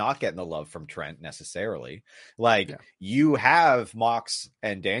 like, he's not getting the love from Trent necessarily. Like, you have Mox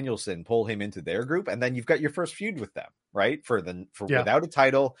and Danielson pull him into their group, and then you've got your first feud with them, right? Without a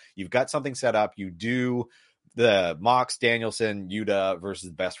title, you've got something set up. You do the Mox, Danielson, Yuta versus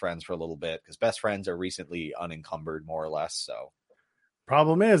Best Friends for a little bit, because Best Friends are recently unencumbered, more or less. So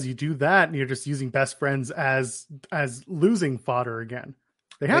Problem is, you do that and you're just using best friends as losing fodder again.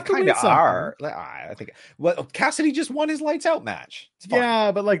 They have to kind win of something. are. I think. Well, Cassidy just won his lights out match. It's fine.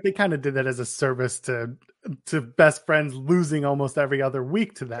 Yeah, but like they kind of did that as a service to best friends losing almost every other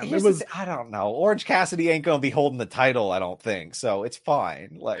week to them. It was I don't know. Orange Cassidy ain't gonna be holding the title, I don't think. So it's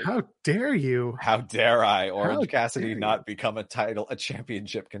fine. Like, how dare you? how dare I, Orange How Cassidy, dare not become a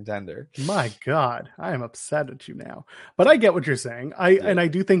championship contender? My God, I am upset at you now. But I get what you're saying. And I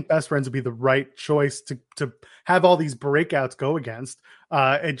do think best friends would be the right choice to have all these breakouts go against.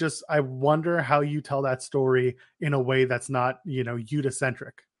 I wonder how you tell that story in a way that's not, Yuta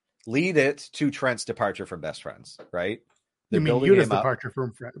centric. Lead it to Trent's departure from best friends, right? You mean Yuta's departure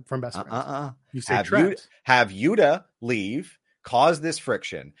from best friends? You say Trent. Have Yuta leave, cause this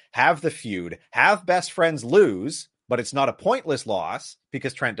friction, have the feud, have best friends lose, but it's not a pointless loss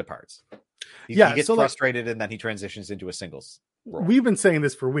because Trent departs. He gets frustrated and then he transitions into a singles role. We've been saying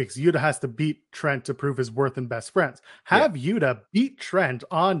this for weeks. Yuta has to beat Trent to prove his worth in best friends. Have Yuta beat Trent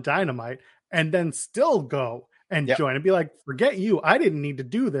on Dynamite and then still go and join and be like, forget you. I didn't need to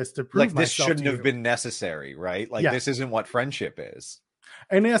do this to prove this shouldn't have been necessary, right? This isn't what friendship is.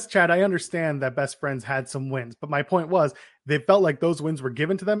 And yes, Chad, I understand that best friends had some wins, but my point was they felt like those wins were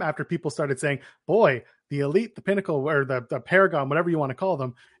given to them after people started saying, boy, the elite, the pinnacle, or the paragon, whatever you want to call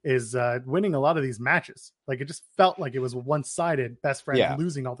them, is winning a lot of these matches. Like it just felt like it was one-sided, best friends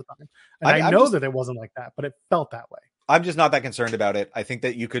losing all the time. And I know that it wasn't like that, but it felt that way. I'm just not that concerned about it. I think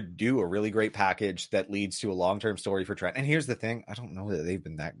that you could do a really great package that leads to a long-term story for Trent. And here's the thing. I don't know that they've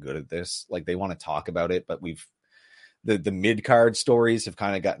been that good at this. Like they want to talk about it, but the mid-card stories have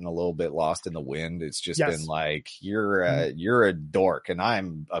kind of gotten a little bit lost in the wind. It's just been like, you're a dork and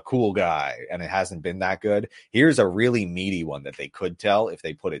I'm a cool guy. And it hasn't been that good. Here's a really meaty one that they could tell if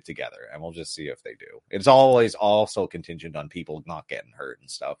they put it together. And we'll just see if they do. It's always also contingent on people not getting hurt and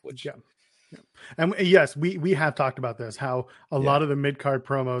stuff, which And yes, we have talked about this, how a lot of the mid-card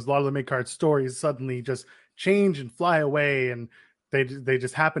promos, a lot of the mid-card stories suddenly just change and fly away and they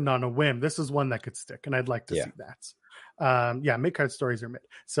just happened on a whim. This is one that could stick, and I'd like to see that. Mid-card stories are mid.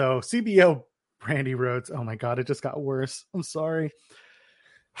 So CBO Brandy Rhodes, oh my God, it just got worse. I'm sorry.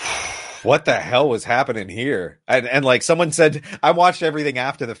 What the hell was happening here? And like someone said, I watched everything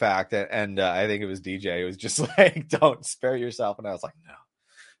after the fact, and I think it was DJ. It was just like, don't spare yourself. And I was like,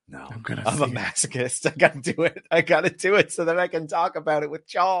 no, I'm a masochist. I got to do it. I got to do it so that I can talk about it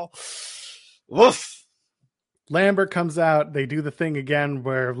with y'all. Woof. Lambert comes out. They do the thing again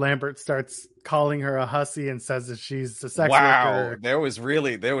where Lambert starts calling her a hussy and says that she's a sex worker. There was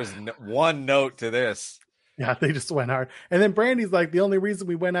one note to this. Yeah, they just went hard. And then Brandy's like, the only reason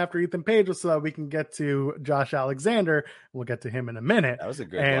we went after Ethan Page was so that we can get to Josh Alexander. We'll get to him in a minute. That was a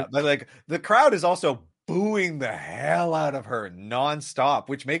good one. But like the crowd is also booing the hell out of her nonstop,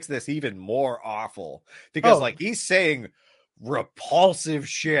 which makes this even more awful because like he's saying repulsive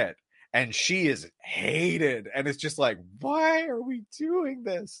shit and she is hated. And it's just like, why are we doing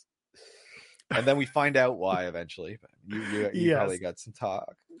this? And then we find out why eventually. You probably got some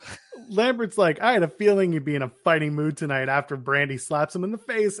talk. Lambert's like, I had a feeling you'd be in a fighting mood tonight after Brandy slaps him in the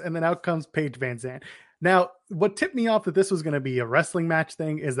face. And then out comes Paige Van Zandt. Now, what tipped me off that this was going to be a wrestling match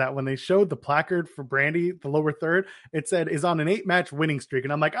thing is that when they showed the placard for Brandy, the lower third, it said is on an 8-match winning streak.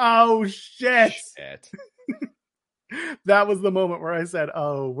 And I'm like, oh, shit. That was the moment where I said,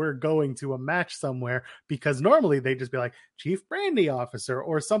 oh, we're going to a match somewhere, because normally they just be like Chief Brandy Officer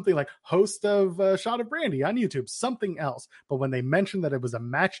or something like host of Shot of Brandy on YouTube, something else. But when they mentioned that it was a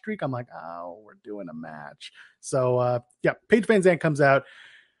match streak, I'm like, oh, we're doing a match. So Paige Van Zandt comes out.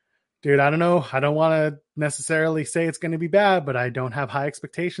 Dude, I don't know. I don't want to necessarily say it's going to be bad, but I don't have high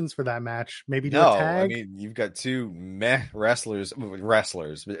expectations for that match. Maybe do a tag. I mean, you've got two wrestlers.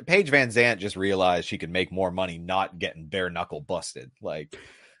 Paige Van Zandt just realized she could make more money not getting bare knuckle busted. Like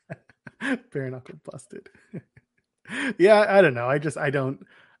bare knuckle busted. Yeah, I don't know.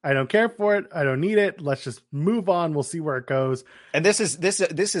 I don't care for it. I don't need it. Let's just move on. We'll see where it goes. And this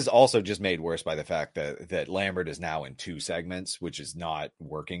is also just made worse by the fact that Lambert is now in 2 segments, which is not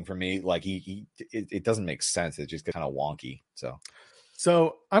working for me. Like it doesn't make sense. It's just kind of wonky.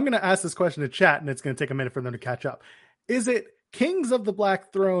 So I'm going to ask this question to chat, and it's going to take a minute for them to catch up. Is it Kings of the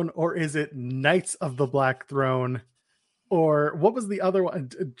Black Throne or is it Knights of the Black Throne? Or what was the other one?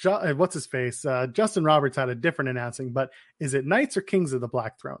 What's his face? Justin Roberts had a different announcing, but is it Knights or Kings of the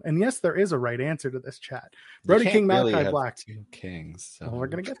Black Throne? And yes, there is a right answer to this chat. Brody King, Malachi Black. 2 kings. So. Well, we're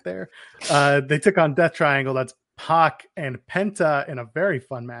going to get there. They took on Death Triangle. That's Pac and Penta in a very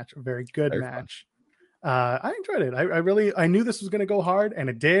fun match, a very good match. I enjoyed it. I knew this was going to go hard, and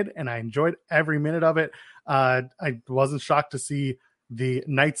it did, and I enjoyed every minute of it. I wasn't shocked to see The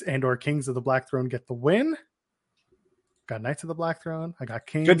Knights and or Kings of the Black Throne get the win. Got Knights of the Black Throne. I got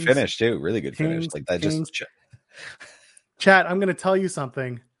Kings. Good finish too. Really good finish. Kings, Like that. Kings. Just Chat, I'm going to tell you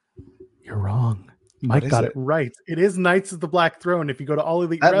something. You're wrong. Mike got it right. It is Knights of the Black Throne. If you go to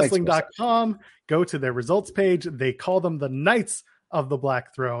allelitewrestling.com, go to their results page. They call them the Knights of the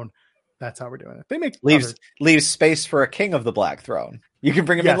Black Throne. That's how we're doing it. They make leaves space for a King of the Black Throne. You can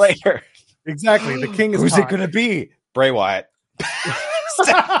bring him in later. Exactly. The king is Who's it going to be? Bray Wyatt.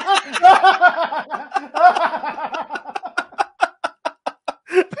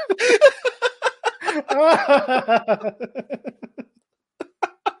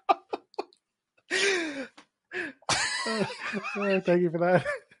 Thank you for that.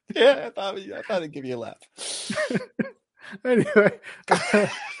 Yeah, I thought it'd give you a laugh. Anyway, I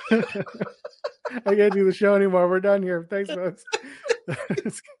can't do the show anymore. We're done here. Thanks, folks.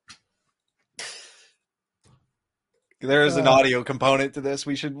 There is an audio component to this.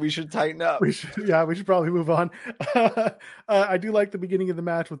 We should tighten up. We should probably move on. I do like the beginning of the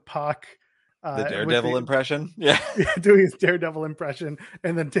match with Pac. The Daredevil impression. Yeah. Doing his Daredevil impression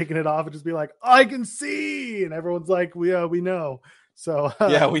and then taking it off and just be like, I can see. And everyone's like, we know. So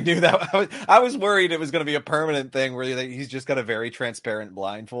yeah, we knew that. I was worried it was going to be a permanent thing where he's just got a very transparent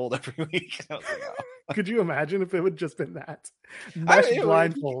blindfold every week. I was like, oh. Could you imagine if it would just been that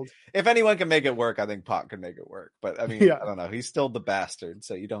blindfold? If anyone can make it work, I think Pac can make it work. But I mean, I don't know. He's still the bastard,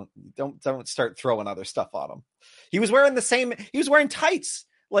 so you don't start throwing other stuff on him. He was wearing tights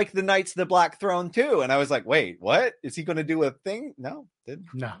like the Knights of the Black Throne too, and I was like, wait, what? Is he going to do a thing? No, didn't.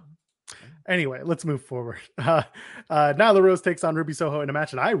 No. Anyway, let's move forward. Nyla Rose takes on Ruby Soho in a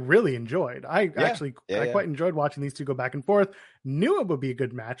match that I really enjoyed. I quite enjoyed watching these two go back and forth. Knew it would be a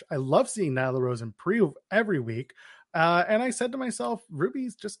good match. I love seeing Nyla Rose improve every week. And I said to myself,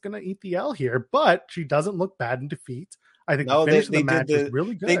 Ruby's just going to eat the L here, but she doesn't look bad in defeat. I think the finish of the match was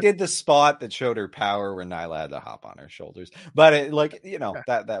really good. They did the spot that showed her power where Nyla had to hop on her shoulders, but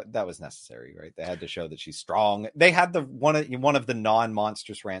that was necessary, right? They had to show that she's strong. They had one of the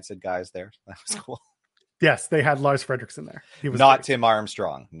non-monstrous rancid guys there. That was cool. Yes, they had Lars Frederiksen there. He was not great. Tim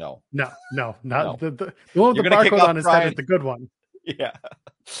Armstrong. No, the one with the barcode on his head is the good one. Yeah.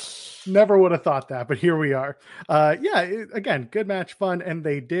 Never would have thought that, but here we are. Again, good match, fun, and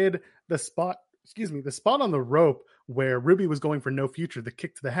they did the spot on the rope where Ruby was going for no future, the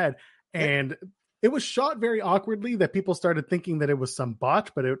kick to the head, and it was shot very awkwardly that people started thinking that it was some botch,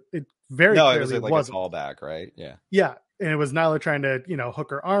 but it very clearly wasn't. A fallback, right? Yeah, and it was Nyla trying to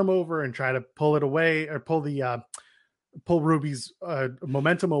hook her arm over and try to pull it away or pull Ruby's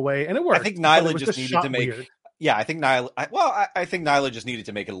momentum away, and it worked. I think Nyla just needed to make. Weird. Yeah, I think Nyla. I think Nyla just needed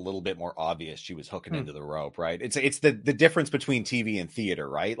to make it a little bit more obvious she was hooking into the rope, right? It's the difference between TV and theater,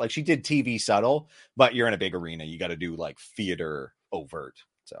 right? Like she did TV subtle, but you're in a big arena, you got to do like theater overt.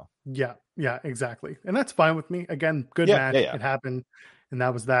 So yeah, exactly, and that's fine with me. Again, good match. Yeah. It happened, and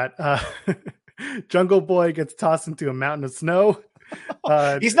that was that. Jungle Boy gets tossed into a mountain of snow.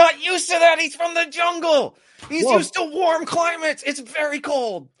 He's not used to that. He's from the jungle. He's used to warm climates. It's very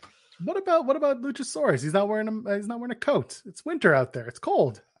cold. What about Luchasaurus? He's not wearing a coat. It's winter out there. It's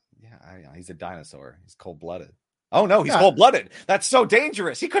cold. Yeah, he's a dinosaur. He's cold-blooded. Oh no, he's cold-blooded. That's so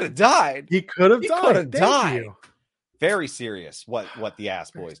dangerous. He could have died. He could have died. Very serious. What the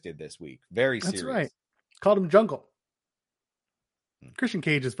Ass Boys did this week. Very serious. That's right. Called him Jungle. Christian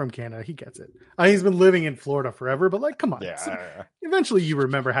Cage is from Canada. He gets it. He's been living in Florida forever, but like, come on. Yeah. Eventually, you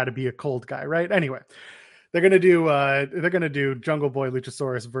remember how to be a cold guy, right? Anyway. They're gonna do Jungle Boy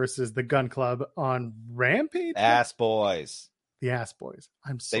Luchasaurus versus the Gun Club on Rampage. Ass Boys. The Ass Boys.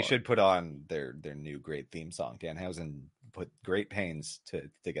 I'm sorry. They should put on their new great theme song. Danhausen put great pains to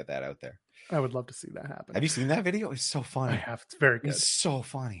get that out there. I would love to see that happen. Have you seen that video? It's so funny. I have. It's very good. It's so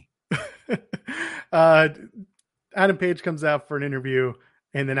funny. Adam Page comes out for an interview,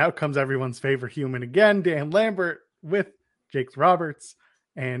 and then out comes everyone's favorite human again, Dan Lambert with Jake Roberts,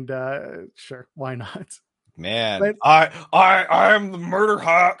 and sure, why not? Man, I'm the Murder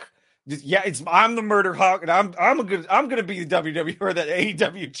Hawk. Yeah, I'm the Murder Hawk, and I'm gonna be the WWE or the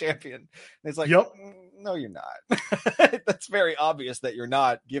AEW champion. And it's like, yep. No, you're not. That's very obvious that you're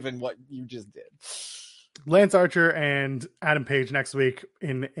not, given what you just did. Lance Archer and Adam Page next week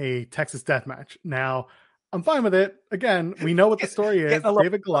in a Texas death match. Now, I'm fine with it. Again, we know what the story is.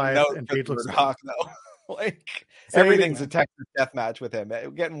 David Goliath and Page looks Hawk, though. Like everything's a Texas death match with him.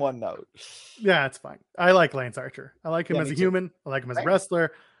 Getting one note. Yeah, it's fine. I like Lance Archer. I like him as a human. I like him as a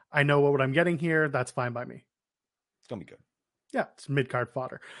wrestler. I know what I'm getting here. That's fine by me. It's gonna be good. Yeah, it's mid-card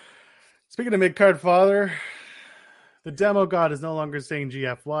fodder. Speaking of mid-card fodder, the demo god is no longer saying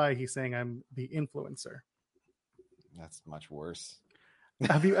GFY. He's saying I'm the influencer. That's much worse.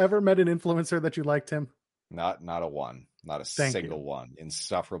 Have you ever met an influencer that you liked him? Not a one, not a Thank single you. one.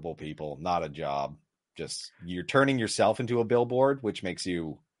 Insufferable people, not a job. Just you're turning yourself into a billboard, which makes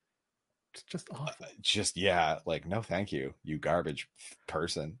you It's just awful. like no, thank you, you garbage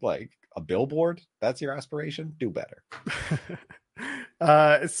person. Like a billboard, that's your aspiration. Do better.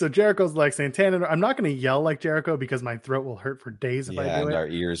 So Jericho's like Santana. I'm not going to yell like Jericho because my throat will hurt for days if I do And it. our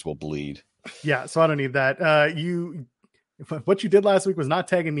ears will bleed. Yeah, so I don't need that. What you did last week was not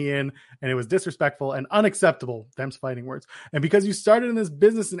tagging me in, and it was disrespectful and unacceptable. Them's fighting words. And because you started in this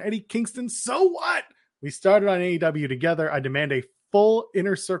business in Eddie Kingston, so what? We started on AEW together. I demand a full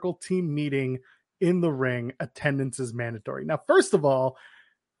Inner Circle team meeting in the ring. Attendance is mandatory. Now, first of all,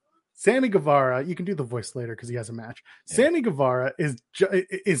 Sammy Guevara, you can do the voice later because he has a match. Yeah. Sammy Guevara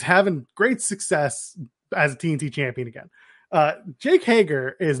is having great success as a TNT champion again. Jake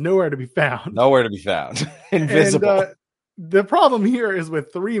Hager is nowhere to be found. Nowhere to be found. Invisible. And, the problem here is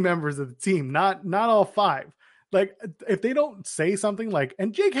with 3 members of the team, not all 5. Like, if they don't say something like,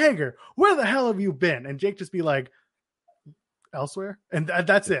 and Jake Hager, where the hell have you been? And Jake just be like, elsewhere. And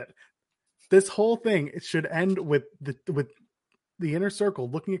that's it. This whole thing, it should end with the Inner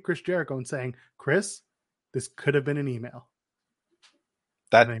Circle looking at Chris Jericho and saying, Chris, this could have been an email.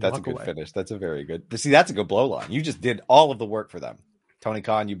 That's a good finish. That's a very good. See, that's a good blow line. You just did all of the work for them. Tony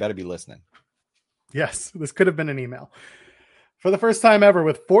Khan, you better be listening. Yes, this could have been an email. For the first time ever,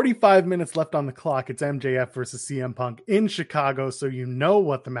 with 45 minutes left on the clock, it's MJF versus CM Punk in Chicago, so you know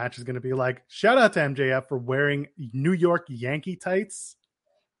what the match is going to be like. Shout out to MJF for wearing New York Yankee tights.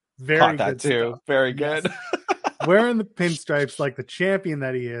 Very Caught that good too. Stuff. Very good. Yes. Wearing the pinstripes like the champion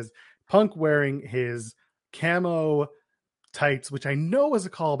that he is. Punk wearing his camo tights, which I know is a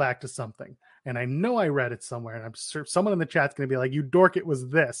callback to something. And I know I read it somewhere, and I'm sure someone in the chat's going to be like, you dork, it was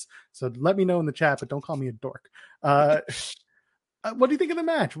this. So let me know in the chat, but don't call me a dork. What do you think of the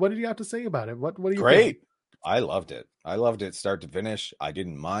match? What did you have to say about it? What do you Great. think? I loved it. I loved it start to finish. I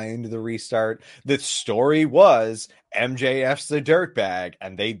didn't mind the restart. The story was MJF's the dirtbag,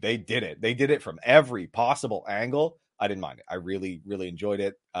 and they did it. They did it from every possible angle. I didn't mind it. I really, really enjoyed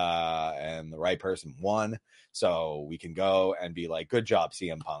it. And the right person won. So we can go and be like, good job,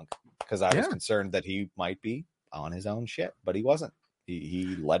 CM Punk. Because I was concerned that he might be on his own shit, but he wasn't.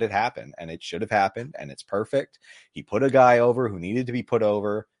 He let it happen, and it should have happened, and it's perfect. He put a guy over who needed to be put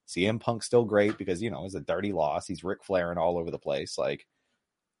over. CM Punk's still great because, it was a dirty loss. He's Ric Flairing all over the place. Like, it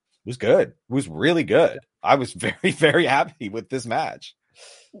was good. It was really good. I was very, very happy with this match.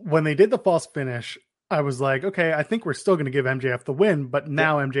 When they did the false finish, I was like, okay, I think we're still going to give MJF the win, but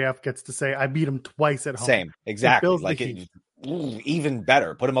now MJF gets to say, I beat him twice at home. Same, exactly. Like, even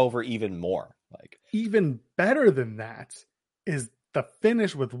better. Put him over even more. Like, even better than that is the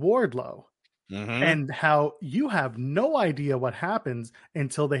finish with Wardlow. Mm-hmm. And how you have no idea what happens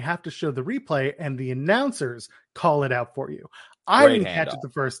until they have to show the replay and the announcers call it out for you. I didn't catch it the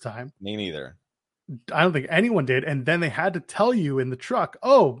first time. Me neither. I don't think anyone did. And then they had to tell you in the truck,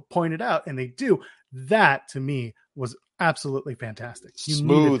 oh, point it out. And they do. That to me was absolutely fantastic.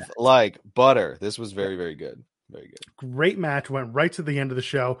 Smooth like butter. This was very, very good. Very good. Great match. Went right to the end of the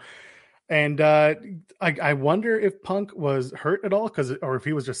show. And I wonder if Punk was hurt at all, or if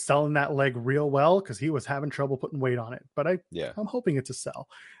he was just selling that leg real well, because he was having trouble putting weight on it. But I'm hoping it's a sell.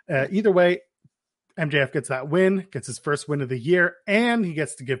 Either way, MJF gets that win, gets his first win of the year, and he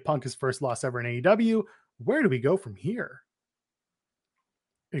gets to give Punk his first loss ever in AEW. Where do we go from here?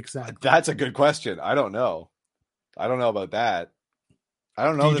 Exactly. That's a good question. I don't know about that. I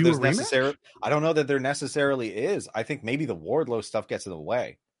don't know that there's necessarily. I don't know that there necessarily is. I think maybe the Wardlow stuff gets in the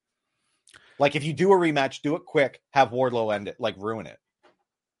way. Like, if you do a rematch, do it quick, have Wardlow end it, like ruin it.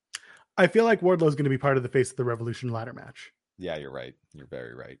 I feel like Wardlow is going to be part of the Face of the Revolution ladder match. Yeah, you're right. You're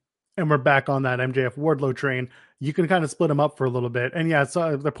very right. And we're back on that MJF Wardlow train. You can kind of split them up for a little bit. And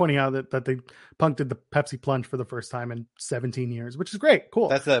so they're pointing out that they Punk did the Pepsi plunge for the first time in 17 years, which is great. Cool.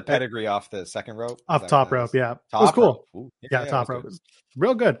 That's the pedigree off the second rope. Off top rope. Yeah. It was cool. Top rope. It was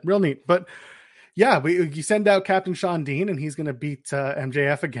real good. Real neat. But yeah, you send out Captain Sean Dean, and he's going to beat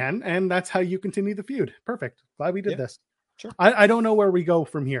MJF again, and that's how you continue the feud. Perfect. Glad we did this. Sure. I don't know where we go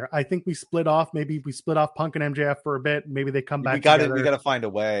from here. I think we split off. Maybe we split off Punk and MJF for a bit. Maybe they come back. We got to find a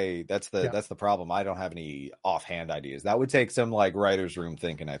way. That's the problem. I don't have any offhand ideas. That would take some like writer's room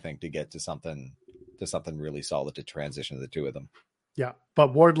thinking, I think, to get to something really solid to transition the two of them. Yeah,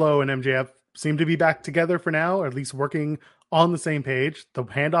 but Wardlow and MJF seem to be back together for now, or at least working on the same page. The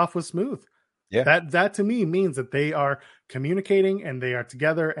handoff was smooth. Yeah, that to me means that they are communicating and they are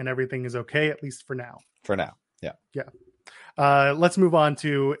together and everything is okay, at least for now. For now, yeah. Let's move on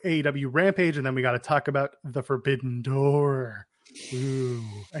to AEW Rampage, and then we got to talk about the Forbidden Door. Ooh.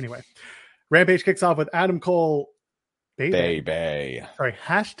 Anyway, Rampage kicks off with Adam Cole, Baby. Sorry,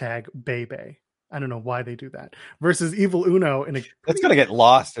 hashtag Bebe. I don't know why they do that. Versus Evil Uno in a That's gonna get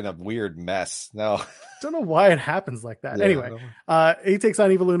lost in a weird mess. No. Don't know why it happens like that. Yeah, anyway, he takes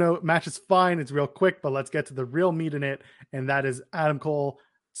on Evil Uno. Match is fine. It's real quick, but let's get to the real meat in it. And that is Adam Cole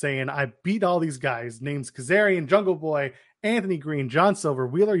saying, I beat all these guys. Names Kazarian, Jungle Boy, Anthony Green, John Silver,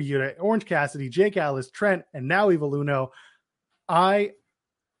 Wheeler Yuta, Orange Cassidy, Jake Atlas, Trent, and now Evil Uno. I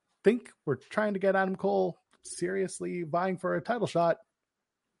think we're trying to get Adam Cole seriously vying for a title shot.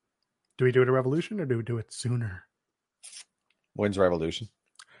 Do we do it at Revolution or do we do it sooner? When's Revolution?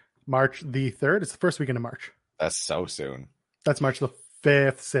 March the 3rd. It's the first weekend of March. That's so soon. That's March the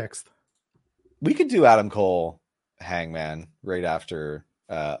 5th, 6th. We could do Adam Cole Hangman right after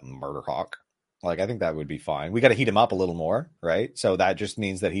Murder Hawk. Like, I think that would be fine. We got to heat him up a little more, right? So that just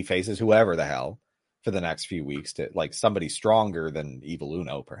means that he faces whoever the hell for the next few weeks, to like somebody stronger than Evil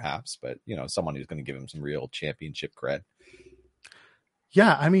Uno, perhaps, but someone who's going to give him some real championship cred.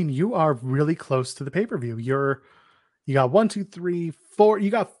 Yeah, I mean, you are really close to the pay-per-view. You got 1, 2, 3, 4. You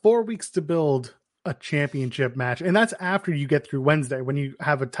got 4 weeks to build a championship match, and that's after you get through Wednesday when you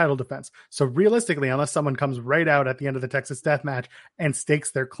have a title defense. So realistically, unless someone comes right out at the end of the Texas Death Match and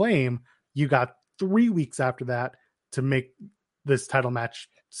stakes their claim, you got 3 weeks after that to make this title match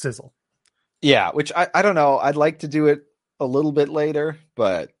sizzle. Yeah, which I don't know. I'd like to do it a little bit later,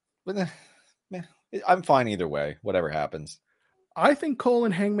 but I'm fine either way. Whatever happens. I think Cole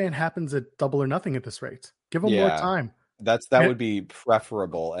and Hangman happens at Double or Nothing at this rate. Give them more time. That would be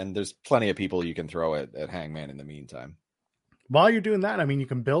preferable, and there's plenty of people you can throw at Hangman in the meantime. While you're doing that, I mean, you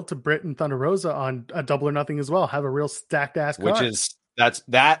can build to Britt and Thunder Rosa on a Double or Nothing as well. Have a real stacked ass card. Which is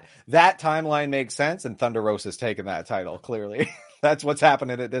that timeline makes sense, and Thunder Rosa's taking that title clearly. That's what's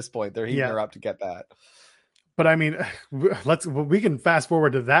happening at this point. They're heating her up to get that. But I mean, we can fast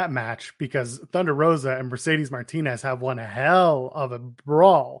forward to that match because Thunder Rosa and Mercedes Martinez have one hell of a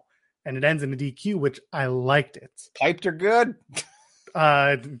brawl, and it ends in a DQ, which I liked it. Piped are good.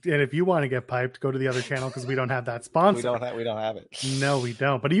 And if you want to get piped, go to the other channel because we don't have that sponsor. We don't have it. No, we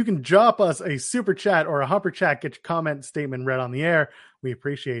don't. But you can drop us a super chat or a humper chat, get your comment statement read on the air. We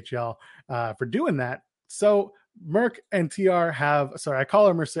appreciate y'all for doing that. So Merc and TR have, I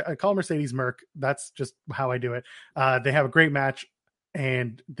call Mercedes Merc. That's just how I do it. They have a great match,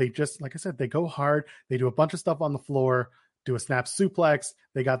 and they just, like I said, they go hard. They do a bunch of stuff on the floor, do a snap suplex.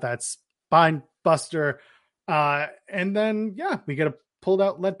 They got that spine buster. And then, we get a pulled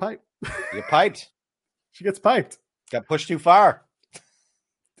out lead pipe. You piped. She gets piped. Got pushed too far.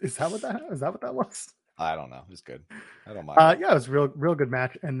 Is that what that was? I don't know. It was good. I don't mind. It was real good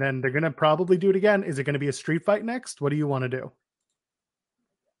match. And then they're going to probably do it again. Is it going to be a street fight next? What do you want to do?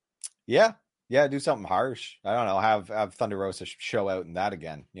 Yeah. Do something harsh. I don't know. Have Thunder Rosa show out in that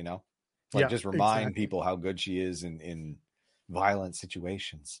again, just remind people how good she is in violent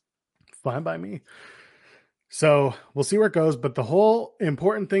situations. Fine by me. So we'll see where it goes. But the whole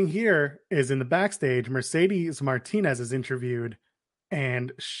important thing here is in the backstage, Mercedes Martinez is interviewed,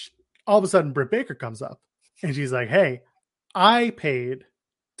 and all of a sudden Britt Baker comes up and she's like, hey, I paid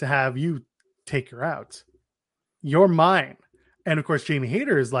to have you take her out. You're mine. And of course, Jamie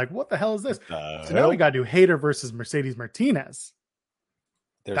Hayter is like, what the hell is this? So now we got to do Hayter versus Mercedes Martinez.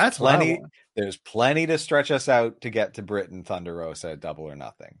 There's plenty to stretch us out to get to Britt and Thunder Rosa at Double or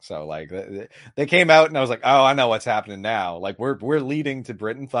Nothing. So like they came out and I was like, oh, I know what's happening now. Like we're leading to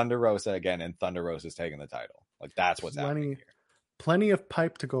Britt and Thunder Rosa again, and Thunder Rosa's taking the title. Like that's what's happening here. Plenty of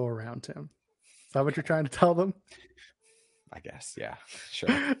pipe to go around, Tim. Is that what you're trying to tell them? I guess, yeah, sure.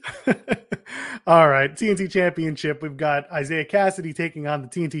 All right, TNT Championship. We've got Isaiah Cassidy taking on the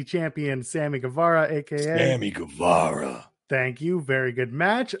TNT champion, Sammy Guevara, a.k.a. Sammy Guevara. Thank you. Very good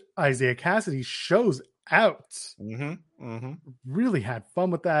match. Isaiah Cassidy shows out. Really had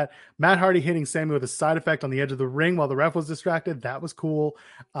fun with that. Matt Hardy hitting Sammy with a side effect on the edge of the ring while the ref was distracted. That was cool.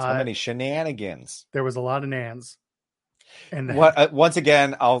 So many shenanigans. There was a lot of nans. And once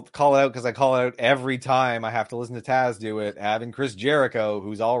again, I'll call it out because I call it out every time I have to listen to Taz do it. Having Chris Jericho,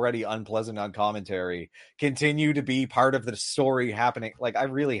 who's already unpleasant on commentary, continue to be part of the story happening. Like, I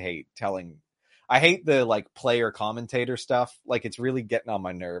really hate I hate the like player commentator stuff. Like, it's really getting on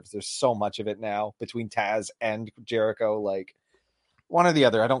my nerves. There's so much of it now between Taz and Jericho. Like, one or the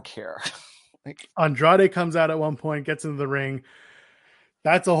other, I don't care. Like, Andrade comes out at one point, gets into the ring.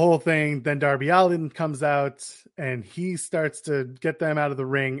 That's a whole thing. Then Darby Allin comes out and he starts to get them out of the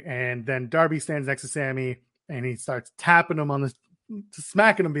ring. And then Darby stands next to Sammy and he starts tapping him on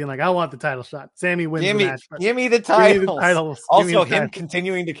smacking him, being like, "I want the title shot." Sammy wins the match. Give me the titles. Also, him titles.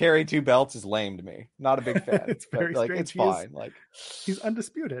 continuing to carry 2 belts is lame to me. Not a big fan. It's very like strange. it's fine. Like he's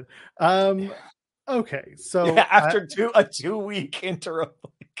undisputed. Okay, so after a 2-week interim.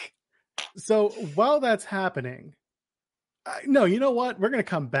 So while that's happening, no, you know what? We're going to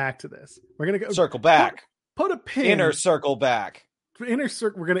come back to this. We're going to go circle back. Put a pin. Inner circle back. We're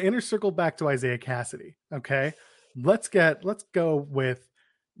going to inner circle back to Isaiah Cassidy. Okay, let's go with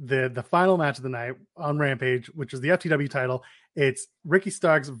the final match of the night on Rampage, which is the FTW title. It's Ricky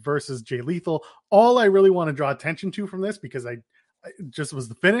Starks versus Jay Lethal. All I really want to draw attention to from this, because I just was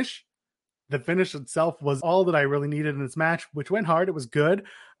the finish. The finish itself was all that I really needed in this match, which went hard. It was good.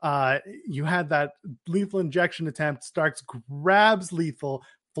 You had that lethal injection attempt. Starks grabs Lethal,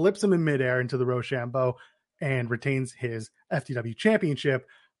 flips him in midair into the Rochambeau, and retains his FTW championship.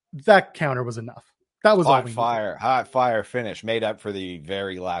 That counter was enough. That was hot fire finish, made up for the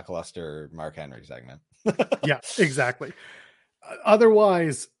very lackluster Mark Henry segment. Yeah, exactly.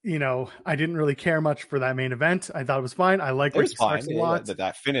 Otherwise, I didn't really care much for that main event. I thought it was fine. I like Ricky Starks a lot.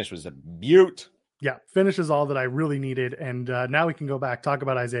 That finish was a beaut. Yeah, finish is all that I really needed. And now we can go back, talk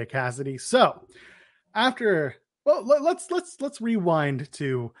about Isaiah Cassidy. So let's rewind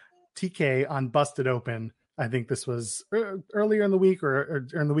to TK on Busted Open. I think this was earlier in the week or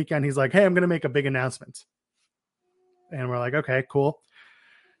in the weekend. He's like, "Hey, I'm going to make a big announcement." And we're like, "Okay, cool."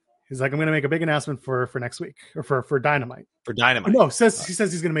 He's like, "I'm going to make a big announcement for next week or for Dynamite." For Dynamite. No, he says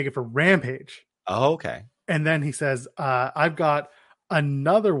he's going to make it for Rampage. Oh, okay. And then he says, "I've got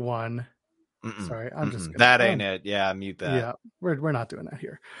another one." Sorry, I'm just that ain't it. Yeah, mute that. Yeah, we're not doing that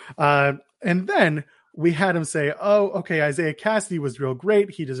here. And then we had him say, "Oh, okay, Isaiah Cassidy was real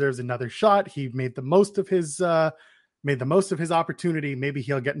great. He deserves another shot. He made the most of his opportunity. Maybe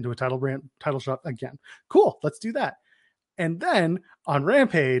he'll get into a title shot again. Cool, let's do that." And then on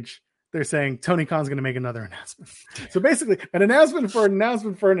Rampage, they're saying Tony Khan's going to make another announcement. So basically, an announcement for an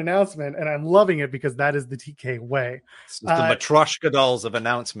announcement for an announcement, and I'm loving it because that is the TK way. It's the Matryoshka dolls of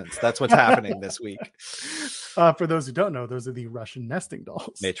announcements. That's what's happening this week. For those who don't know, those are the Russian nesting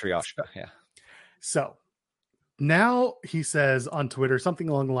dolls. Matryoshka, yeah. So now he says on Twitter something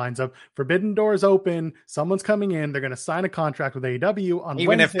along the lines of "Forbidden Doors open. Someone's coming in. They're going to sign a contract with AEW on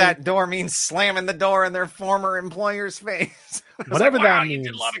even Wednesday." If that door means slamming the door in their former employer's face. Whatever that means.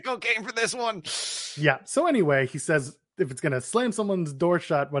 You did a lot of cocaine for this one. Yeah. So anyway, he says if it's going to slam someone's door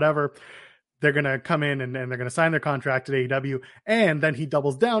shut, whatever, they're going to come in and they're going to sign their contract at AEW. And then he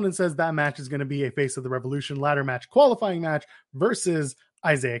doubles down and says that match is going to be a Face of the Revolution ladder match qualifying match versus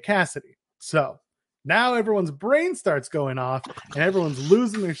Isaiah Cassidy. So now everyone's brain starts going off and everyone's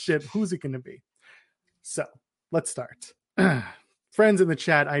losing their shit. Who's it going to be? So let's start. Friends in the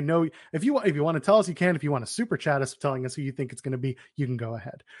chat, I know if you want to tell us, you can. If you want to super chat us telling us who you think it's going to be, you can go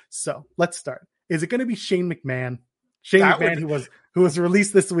ahead. So let's start. Is it going to be Shane McMahon? Who was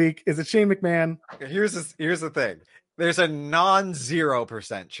released this week. Is it Shane McMahon? Here's the thing. There's a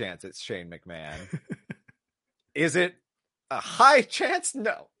non-0% chance it's Shane McMahon. Is it a high chance?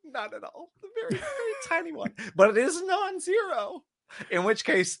 No, not at all. A very, very tiny one. But it is non-zero. In which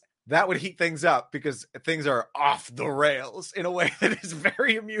case, that would heat things up because things are off the rails in a way that is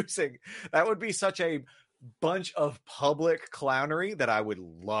very amusing. That would be such a bunch of public clownery that I would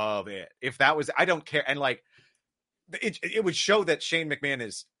love it. If that was, I don't care. And like, it would show that Shane McMahon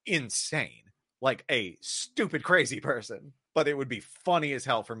is insane, like a stupid, crazy person, but it would be funny as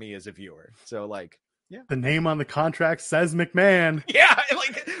hell for me as a viewer. So like, yeah. The name on the contract says McMahon. Yeah.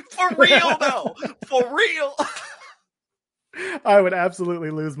 Like for real though, for real. I would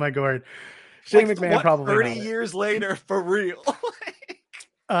absolutely lose my gourd. Shane McMahon probably 30 years later, for real.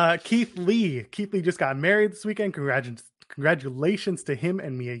 Keith Lee just got married this weekend. Congratulations to him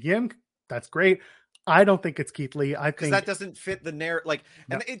and Mia Yim. That's great. I don't think it's Keith Lee. I think that doesn't fit the narrative. Like,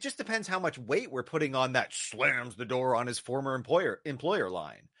 no. And it just depends how much weight we're putting on that slams the door on his former employer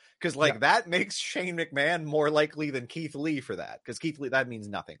line. Because like that makes Shane McMahon more likely than Keith Lee for that. Because Keith Lee, that means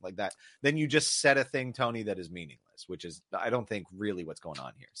nothing like that. Then you just said a thing, Tony, that is meaningless, which is, I don't think really what's going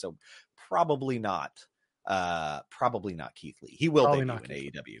on here. So probably not Keith Lee. He will debut in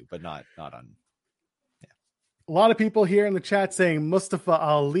AEW, but not on. A lot of people here in the chat saying Mustafa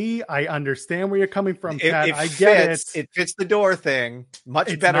Ali. I understand where you're coming from, Chad. I get it. It fits the door thing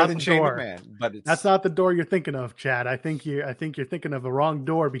much better than Shane McMahon, but that's not the door you're thinking of, Chad. I think you're thinking of the wrong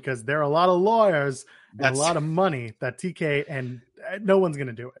door because there are a lot of lawyers and a lot of money that TK and no one's going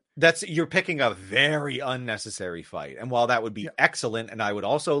to do it. You're picking a very unnecessary fight, and while that would be excellent, and I would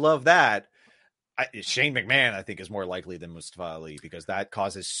also love that. Shane McMahon, I think, is more likely than Mustafa Ali because that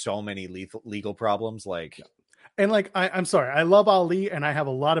causes so many legal problems. Like. And like, I'm sorry, I love Ali and I have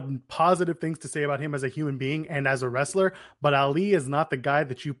a lot of positive things to say about him as a human being and as a wrestler, but Ali is not the guy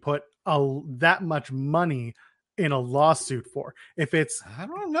that you put that much money in a lawsuit for. If it's, I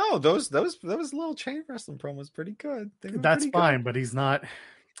don't know, those little chain wrestling promos pretty good. They were that's pretty fine, good. but he's not.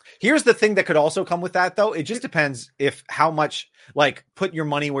 Here's the thing that could also come with that, though. It just depends if how much, like, put your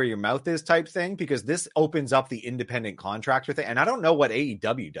money where your mouth is type thing, because this opens up the independent contractor thing. And I don't know what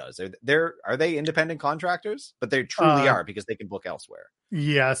AEW does. Are they independent contractors? But they truly are, because they can book elsewhere.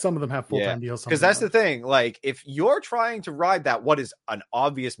 Yeah, some of them have full-time deals. Because that's the thing. Like, if you're trying to ride that, what is an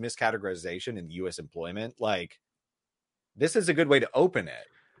obvious miscategorization in U.S. employment, like, this is a good way to open it.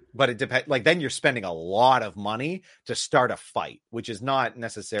 But it depends. Like, then you're spending a lot of money to start a fight, which is not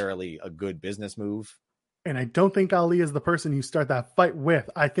necessarily a good business move. And I don't think Ali is the person you start that fight with.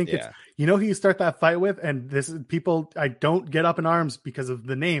 I think it's, who you start that fight with. And this is people, I don't get up in arms because of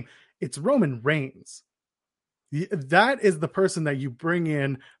the name. It's Roman Reigns. That is the person that you bring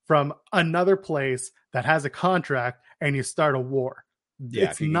in from another place that has a contract and you start a war.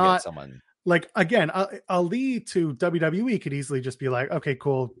 Yeah, it's not someone. Like, again, Ali to WWE could easily just be like, okay,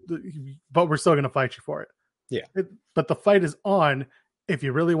 cool, but we're still going to fight you for it. Yeah. But the fight is on. If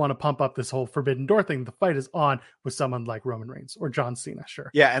you really want to pump up this whole Forbidden Door thing, the fight is on with someone like Roman Reigns or John Cena,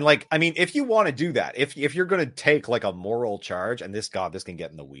 sure. Yeah, and like, I mean, if you want to do that, if you're going to take like a moral charge, and this can get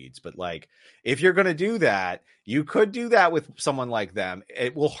in the weeds, but like, if you're going to do that, you could do that with someone like them.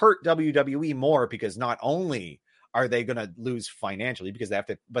 It will hurt WWE more because not only are they going to lose financially because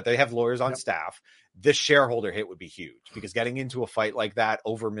they have lawyers on staff. The shareholder hit would be huge because getting into a fight like that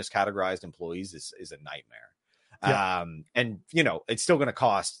over miscategorized employees is a nightmare. Yeah. And it's still going to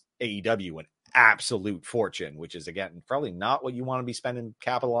cost AEW an absolute fortune, which is, again, probably not what you want to be spending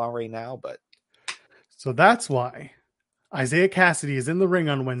capital on right now. But so that's why Isaiah Cassidy is in the ring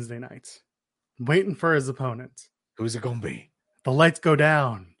on Wednesday nights, waiting for his opponent. Who's it going to be? The lights go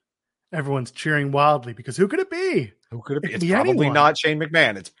down. Everyone's cheering wildly because who could it be? Who could it be? It's probably not Shane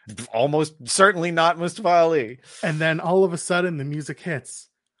McMahon. It's almost certainly not Mustafa Ali. And then all of a sudden the music hits.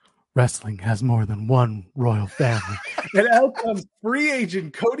 Wrestling has more than one royal family. And out comes free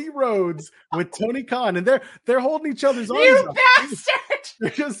agent Cody Rhodes with Tony Khan, and they're holding each other's arms. You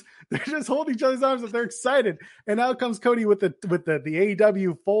bastard! They're just holding each other's arms up. They're excited. And out comes Cody with the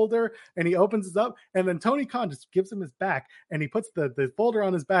AEW folder, and he opens it up, and then Tony Khan just gives him his back, and he puts the folder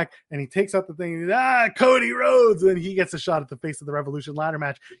on his back, and he takes out the thing, and Cody Rhodes, and he gets a shot at the Face of the Revolution ladder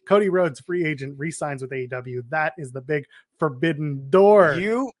match. Cody Rhodes, free agent, re-signs with AEW. That is the big Forbidden Door.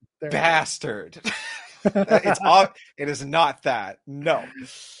 You bastard. It is not that. No.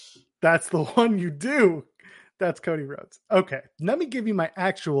 That's the one you do. That's Cody Rhodes. Okay. Let me give you my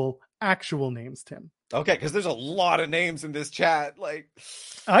actual names, Tim. Okay, because there's a lot of names in this chat. Like,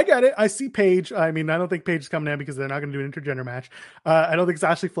 I get it. I see Paige. I mean, I don't think Paige is coming in because they're not going to do an intergender match. I don't think it's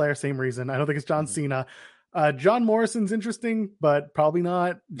Ashley Flair. Same reason. I don't think it's John Cena. John Morrison's interesting, but probably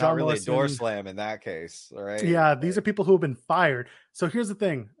not. Not really Morrison. A door slam in that case. All right. Yeah, these are people who have been fired. So here's the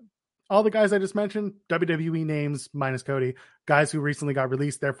thing. All the guys I just mentioned, WWE names minus Cody, guys who recently got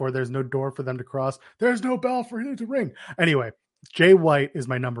released. Therefore, there's no door for them to cross. There's no bell for him to ring. Anyway, Jay White is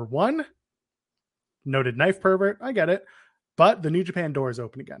my number one. Noted knife pervert. I get it. But the New Japan door is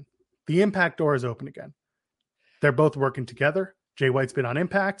open again. The Impact door is open again. They're both working together. Jay White's been on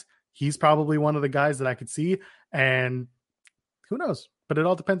Impact. He's probably one of the guys that I could see. And who knows? But it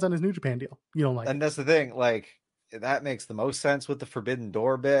all depends on his New Japan deal. You don't like it. And that's the thing. Like, that makes the most sense with the Forbidden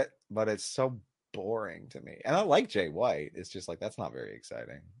Door bit, but it's so boring to me. And I like Jay White. It's just like, that's not very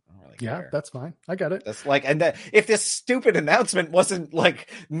exciting. I don't really care. Yeah, that's fine. I get it. That's like, and if this stupid announcement wasn't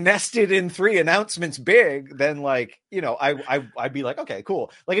like nested in 3 announcements big, then like, I'd be like, okay, cool.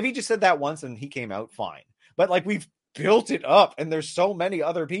 Like if he just said that once and he came out, fine. But like we've built it up and there's so many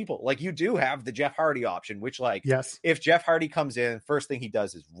other people. Like you do have the Jeff Hardy option, which like, yes, if Jeff Hardy comes in, first thing he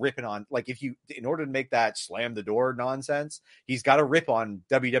does is ripping on, like in order to make that slam the door nonsense, he's got to rip on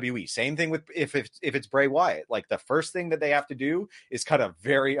WWE. Same thing with if it's Bray Wyatt. Like the first thing that they have to do is cut a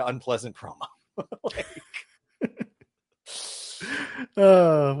very unpleasant promo.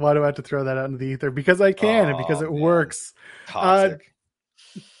 Why do I have to throw that out into the ether? Because I can and because it works. Toxic.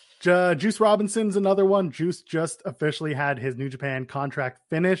 Juice Robinson's another one. Juice just officially had his New Japan contract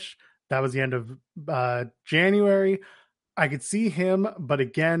finish. That was the end of January. I could see him, but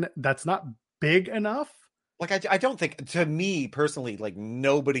again, that's not big enough. Like, I don't think, to me personally, like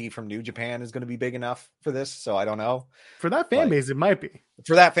nobody from New Japan is going to be big enough for this. So I don't know. For that fan base, it might be.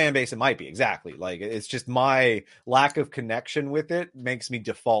 For that fan base, it might be exactly like it's just my lack of connection with it makes me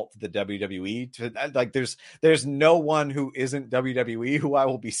default to the WWE. Like, there's no one who isn't WWE who I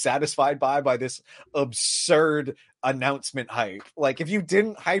will be satisfied by this absurd announcement hype. Like, if you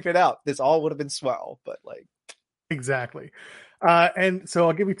didn't hype it out, this all would have been swell. But like, exactly. And so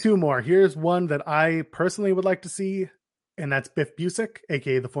I'll give you two more. Here's one that I personally would like to see, and that's Biff Busick,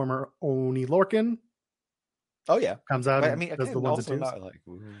 aka the former Oni Lorcan. Oh yeah, comes out. I mean, does the ones and twos. Not like,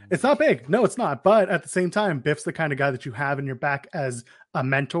 it's not big. No, it's not. But at the same time, Biff's the kind of guy that you have in your back as a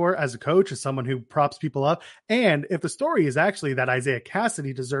mentor, as a coach, as someone who props people up. And if the story is actually that Isaiah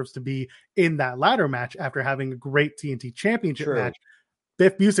Cassidy deserves to be in that ladder match after having a great TNT Championship match,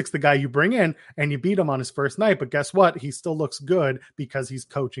 Biff Busick's the guy you bring in and you beat him on his first night. But guess what? He still looks good because he's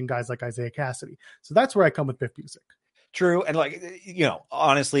coaching guys like Isaiah Cassidy. So that's where I come with Biff Busick. True. And like,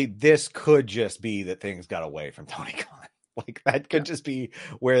 honestly, this could just be that things got away from Tony Khan. Like, that could just be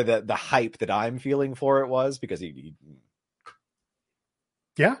where the hype that I'm feeling for it was, because he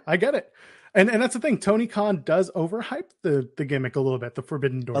yeah, I get it. And that's the thing. Tony Khan does overhype the gimmick a little bit, the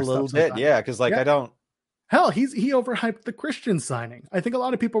Forbidden Door a little stuff bit. sometimes. Yeah. Cause like, I don't. Hell, he overhyped the Christian signing. I think a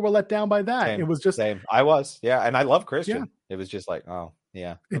lot of people were let down by that. Same, it was just same. I was. Yeah. And I love Christian. Yeah. It was just like, oh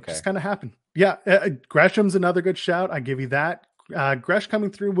yeah. It Okay. just kind of happened. Yeah. Gresham's another good shout. I give you that. Gresh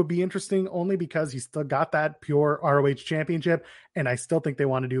coming through would be interesting only because he's still got that pure ROH championship. And I still think they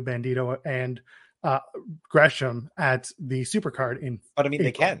want to do Bandito and Gresham at the Supercard in. But I mean,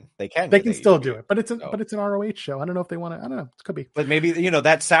 April. they can still do it, but it's an ROH show. I don't know if they want to. I don't know. It could be. But maybe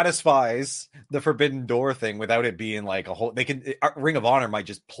that satisfies the Forbidden Door thing without it being like a whole. They can Ring of Honor might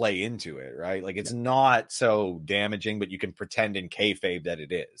just play into it, right? Like, it's not so damaging, but you can pretend in kayfabe that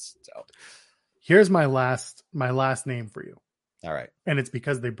it is. So here's my last name for you. All right, and it's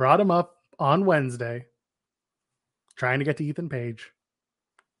because they brought him up on Wednesday, trying to get to Ethan Page.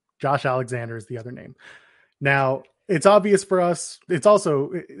 Josh Alexander is the other name. Now, it's obvious for us.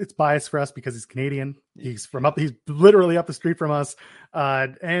 It's biased for us because he's Canadian. He's literally up the street from us.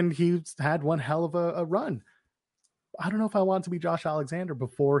 And he's had one hell of a run. I don't know if I want to be Josh Alexander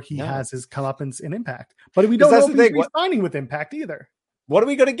before he has his comeuppance in Impact. But we don't know if he's signing with Impact either. What are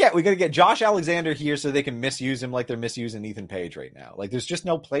we going to get? We're going to get Josh Alexander here so they can misuse him like they're misusing Ethan Page right now. Like, there's just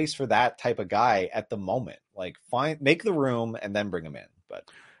no place for that type of guy at the moment. Like, make the room and then bring him in. But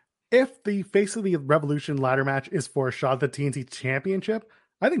if the Face of the Revolution ladder match is for a shot at the TNT Championship,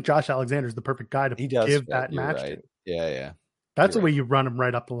 I think Josh Alexander is the perfect guy to give that match to. Yeah. That's the way you run him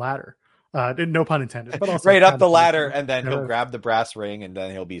right up the ladder. No pun intended. But also right up the ladder, and then he'll grab the brass ring, and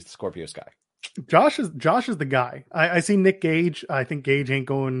then he'll be Scorpio Sky. Josh is the guy. I see Nick Gage. I think Gage ain't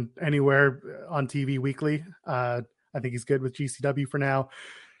going anywhere on TV weekly. I think he's good with GCW for now.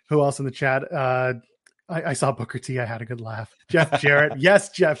 Who else in the chat? I saw Booker T. I had a good laugh. Jeff Jarrett. Yes,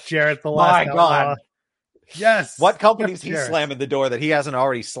 Jeff Jarrett. The last. My God. Yes. What company's he slamming the door that he hasn't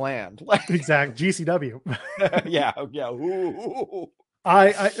already slammed? Exactly. GCW. Yeah. Ooh.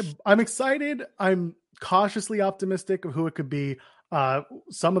 I'm excited. I'm cautiously optimistic of who it could be.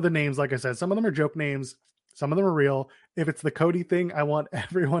 Some of the names, like I said, some of them are joke names. Some of them are real. If it's the Cody thing, I want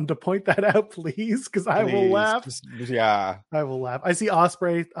everyone to point that out, please, because I will laugh. Yeah, I will laugh. I see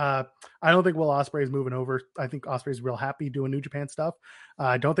Ospreay. I don't think Will Ospreay is moving over. I think Ospreay's real happy doing New Japan stuff.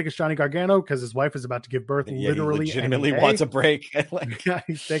 I don't think it's Johnny Gargano because his wife is about to give birth. Literally, he legitimately wants a break. Yeah,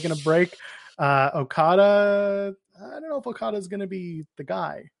 he's taking a break. Okada. I don't know if Okada is going to be the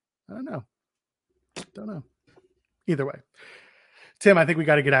guy. I don't know. Either way, Tim, I think we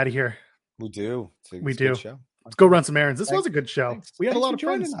got to get out of here. We do. We do. Let's go run some errands. This was a good show. We had a lot of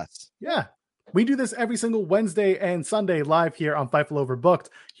fun. Yeah. We do this every single Wednesday and Sunday live here on Fightful Overbooked,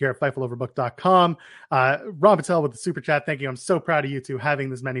 here at FightfulOverbooked.com. Ron Patel with the super chat. Thank you. I'm so proud of you two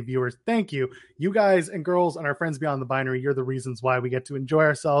having this many viewers. Thank you. You guys and girls and our friends beyond the binary, you're the reasons why we get to enjoy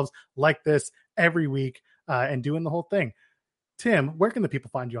ourselves like this every week and doing the whole thing. Tim, where can the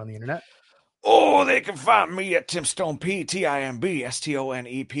people find you on the internet? Oh, they can find me at Tim Stone P,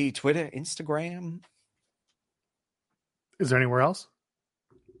 TIMB, Twitter, Instagram. Is there anywhere else?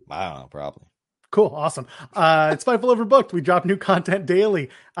 I don't know, probably. Cool. Awesome. It's Fightful Overbooked. We drop new content daily,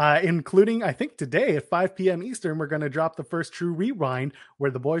 including, I think today at 5 p.m. Eastern, we're going to drop the first True Rewind,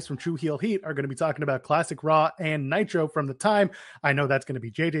 where the boys from True Heel Heat are going to be talking about Classic Raw and Nitro from the time. I know that's going to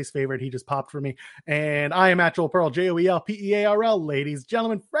be JJ's favorite. He just popped for me. And I am at Joel Pearl, JOELPEARL. Ladies,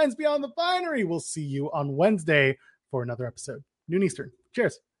 gentlemen, friends beyond the binary. We'll see you on Wednesday for another episode. Noon Eastern.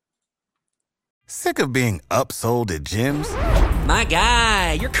 Cheers. Sick of being upsold at gyms? My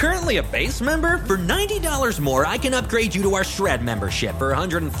guy, you're currently a base member? For $90 more, I can upgrade you to our Shred membership. For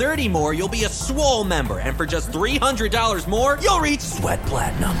 $130 more, you'll be a Swole member. And for just $300 more, you'll reach Sweat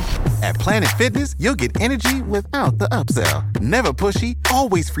Platinum. At Planet Fitness, you'll get energy without the upsell. Never pushy,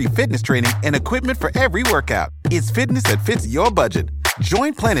 always free fitness training and equipment for every workout. It's fitness that fits your budget.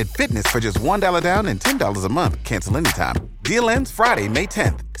 Join Planet Fitness for just $1 down and $10 a month. Cancel anytime. Deal ends Friday, May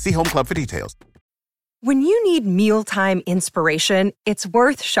 10th. See Home Club for details. When you need mealtime inspiration, it's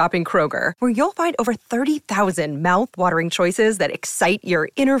worth shopping Kroger, where you'll find over 30,000 mouth-watering choices that excite your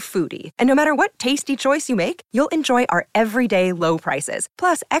inner foodie. And no matter what tasty choice you make, you'll enjoy our everyday low prices,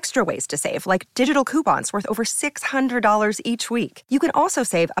 plus extra ways to save, like digital coupons worth over $600 each week. You can also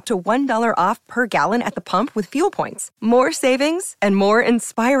save up to $1 off per gallon at the pump with fuel points. More savings and more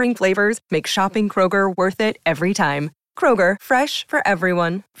inspiring flavors make shopping Kroger worth it every time. Kroger, fresh for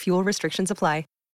everyone. Fuel restrictions apply.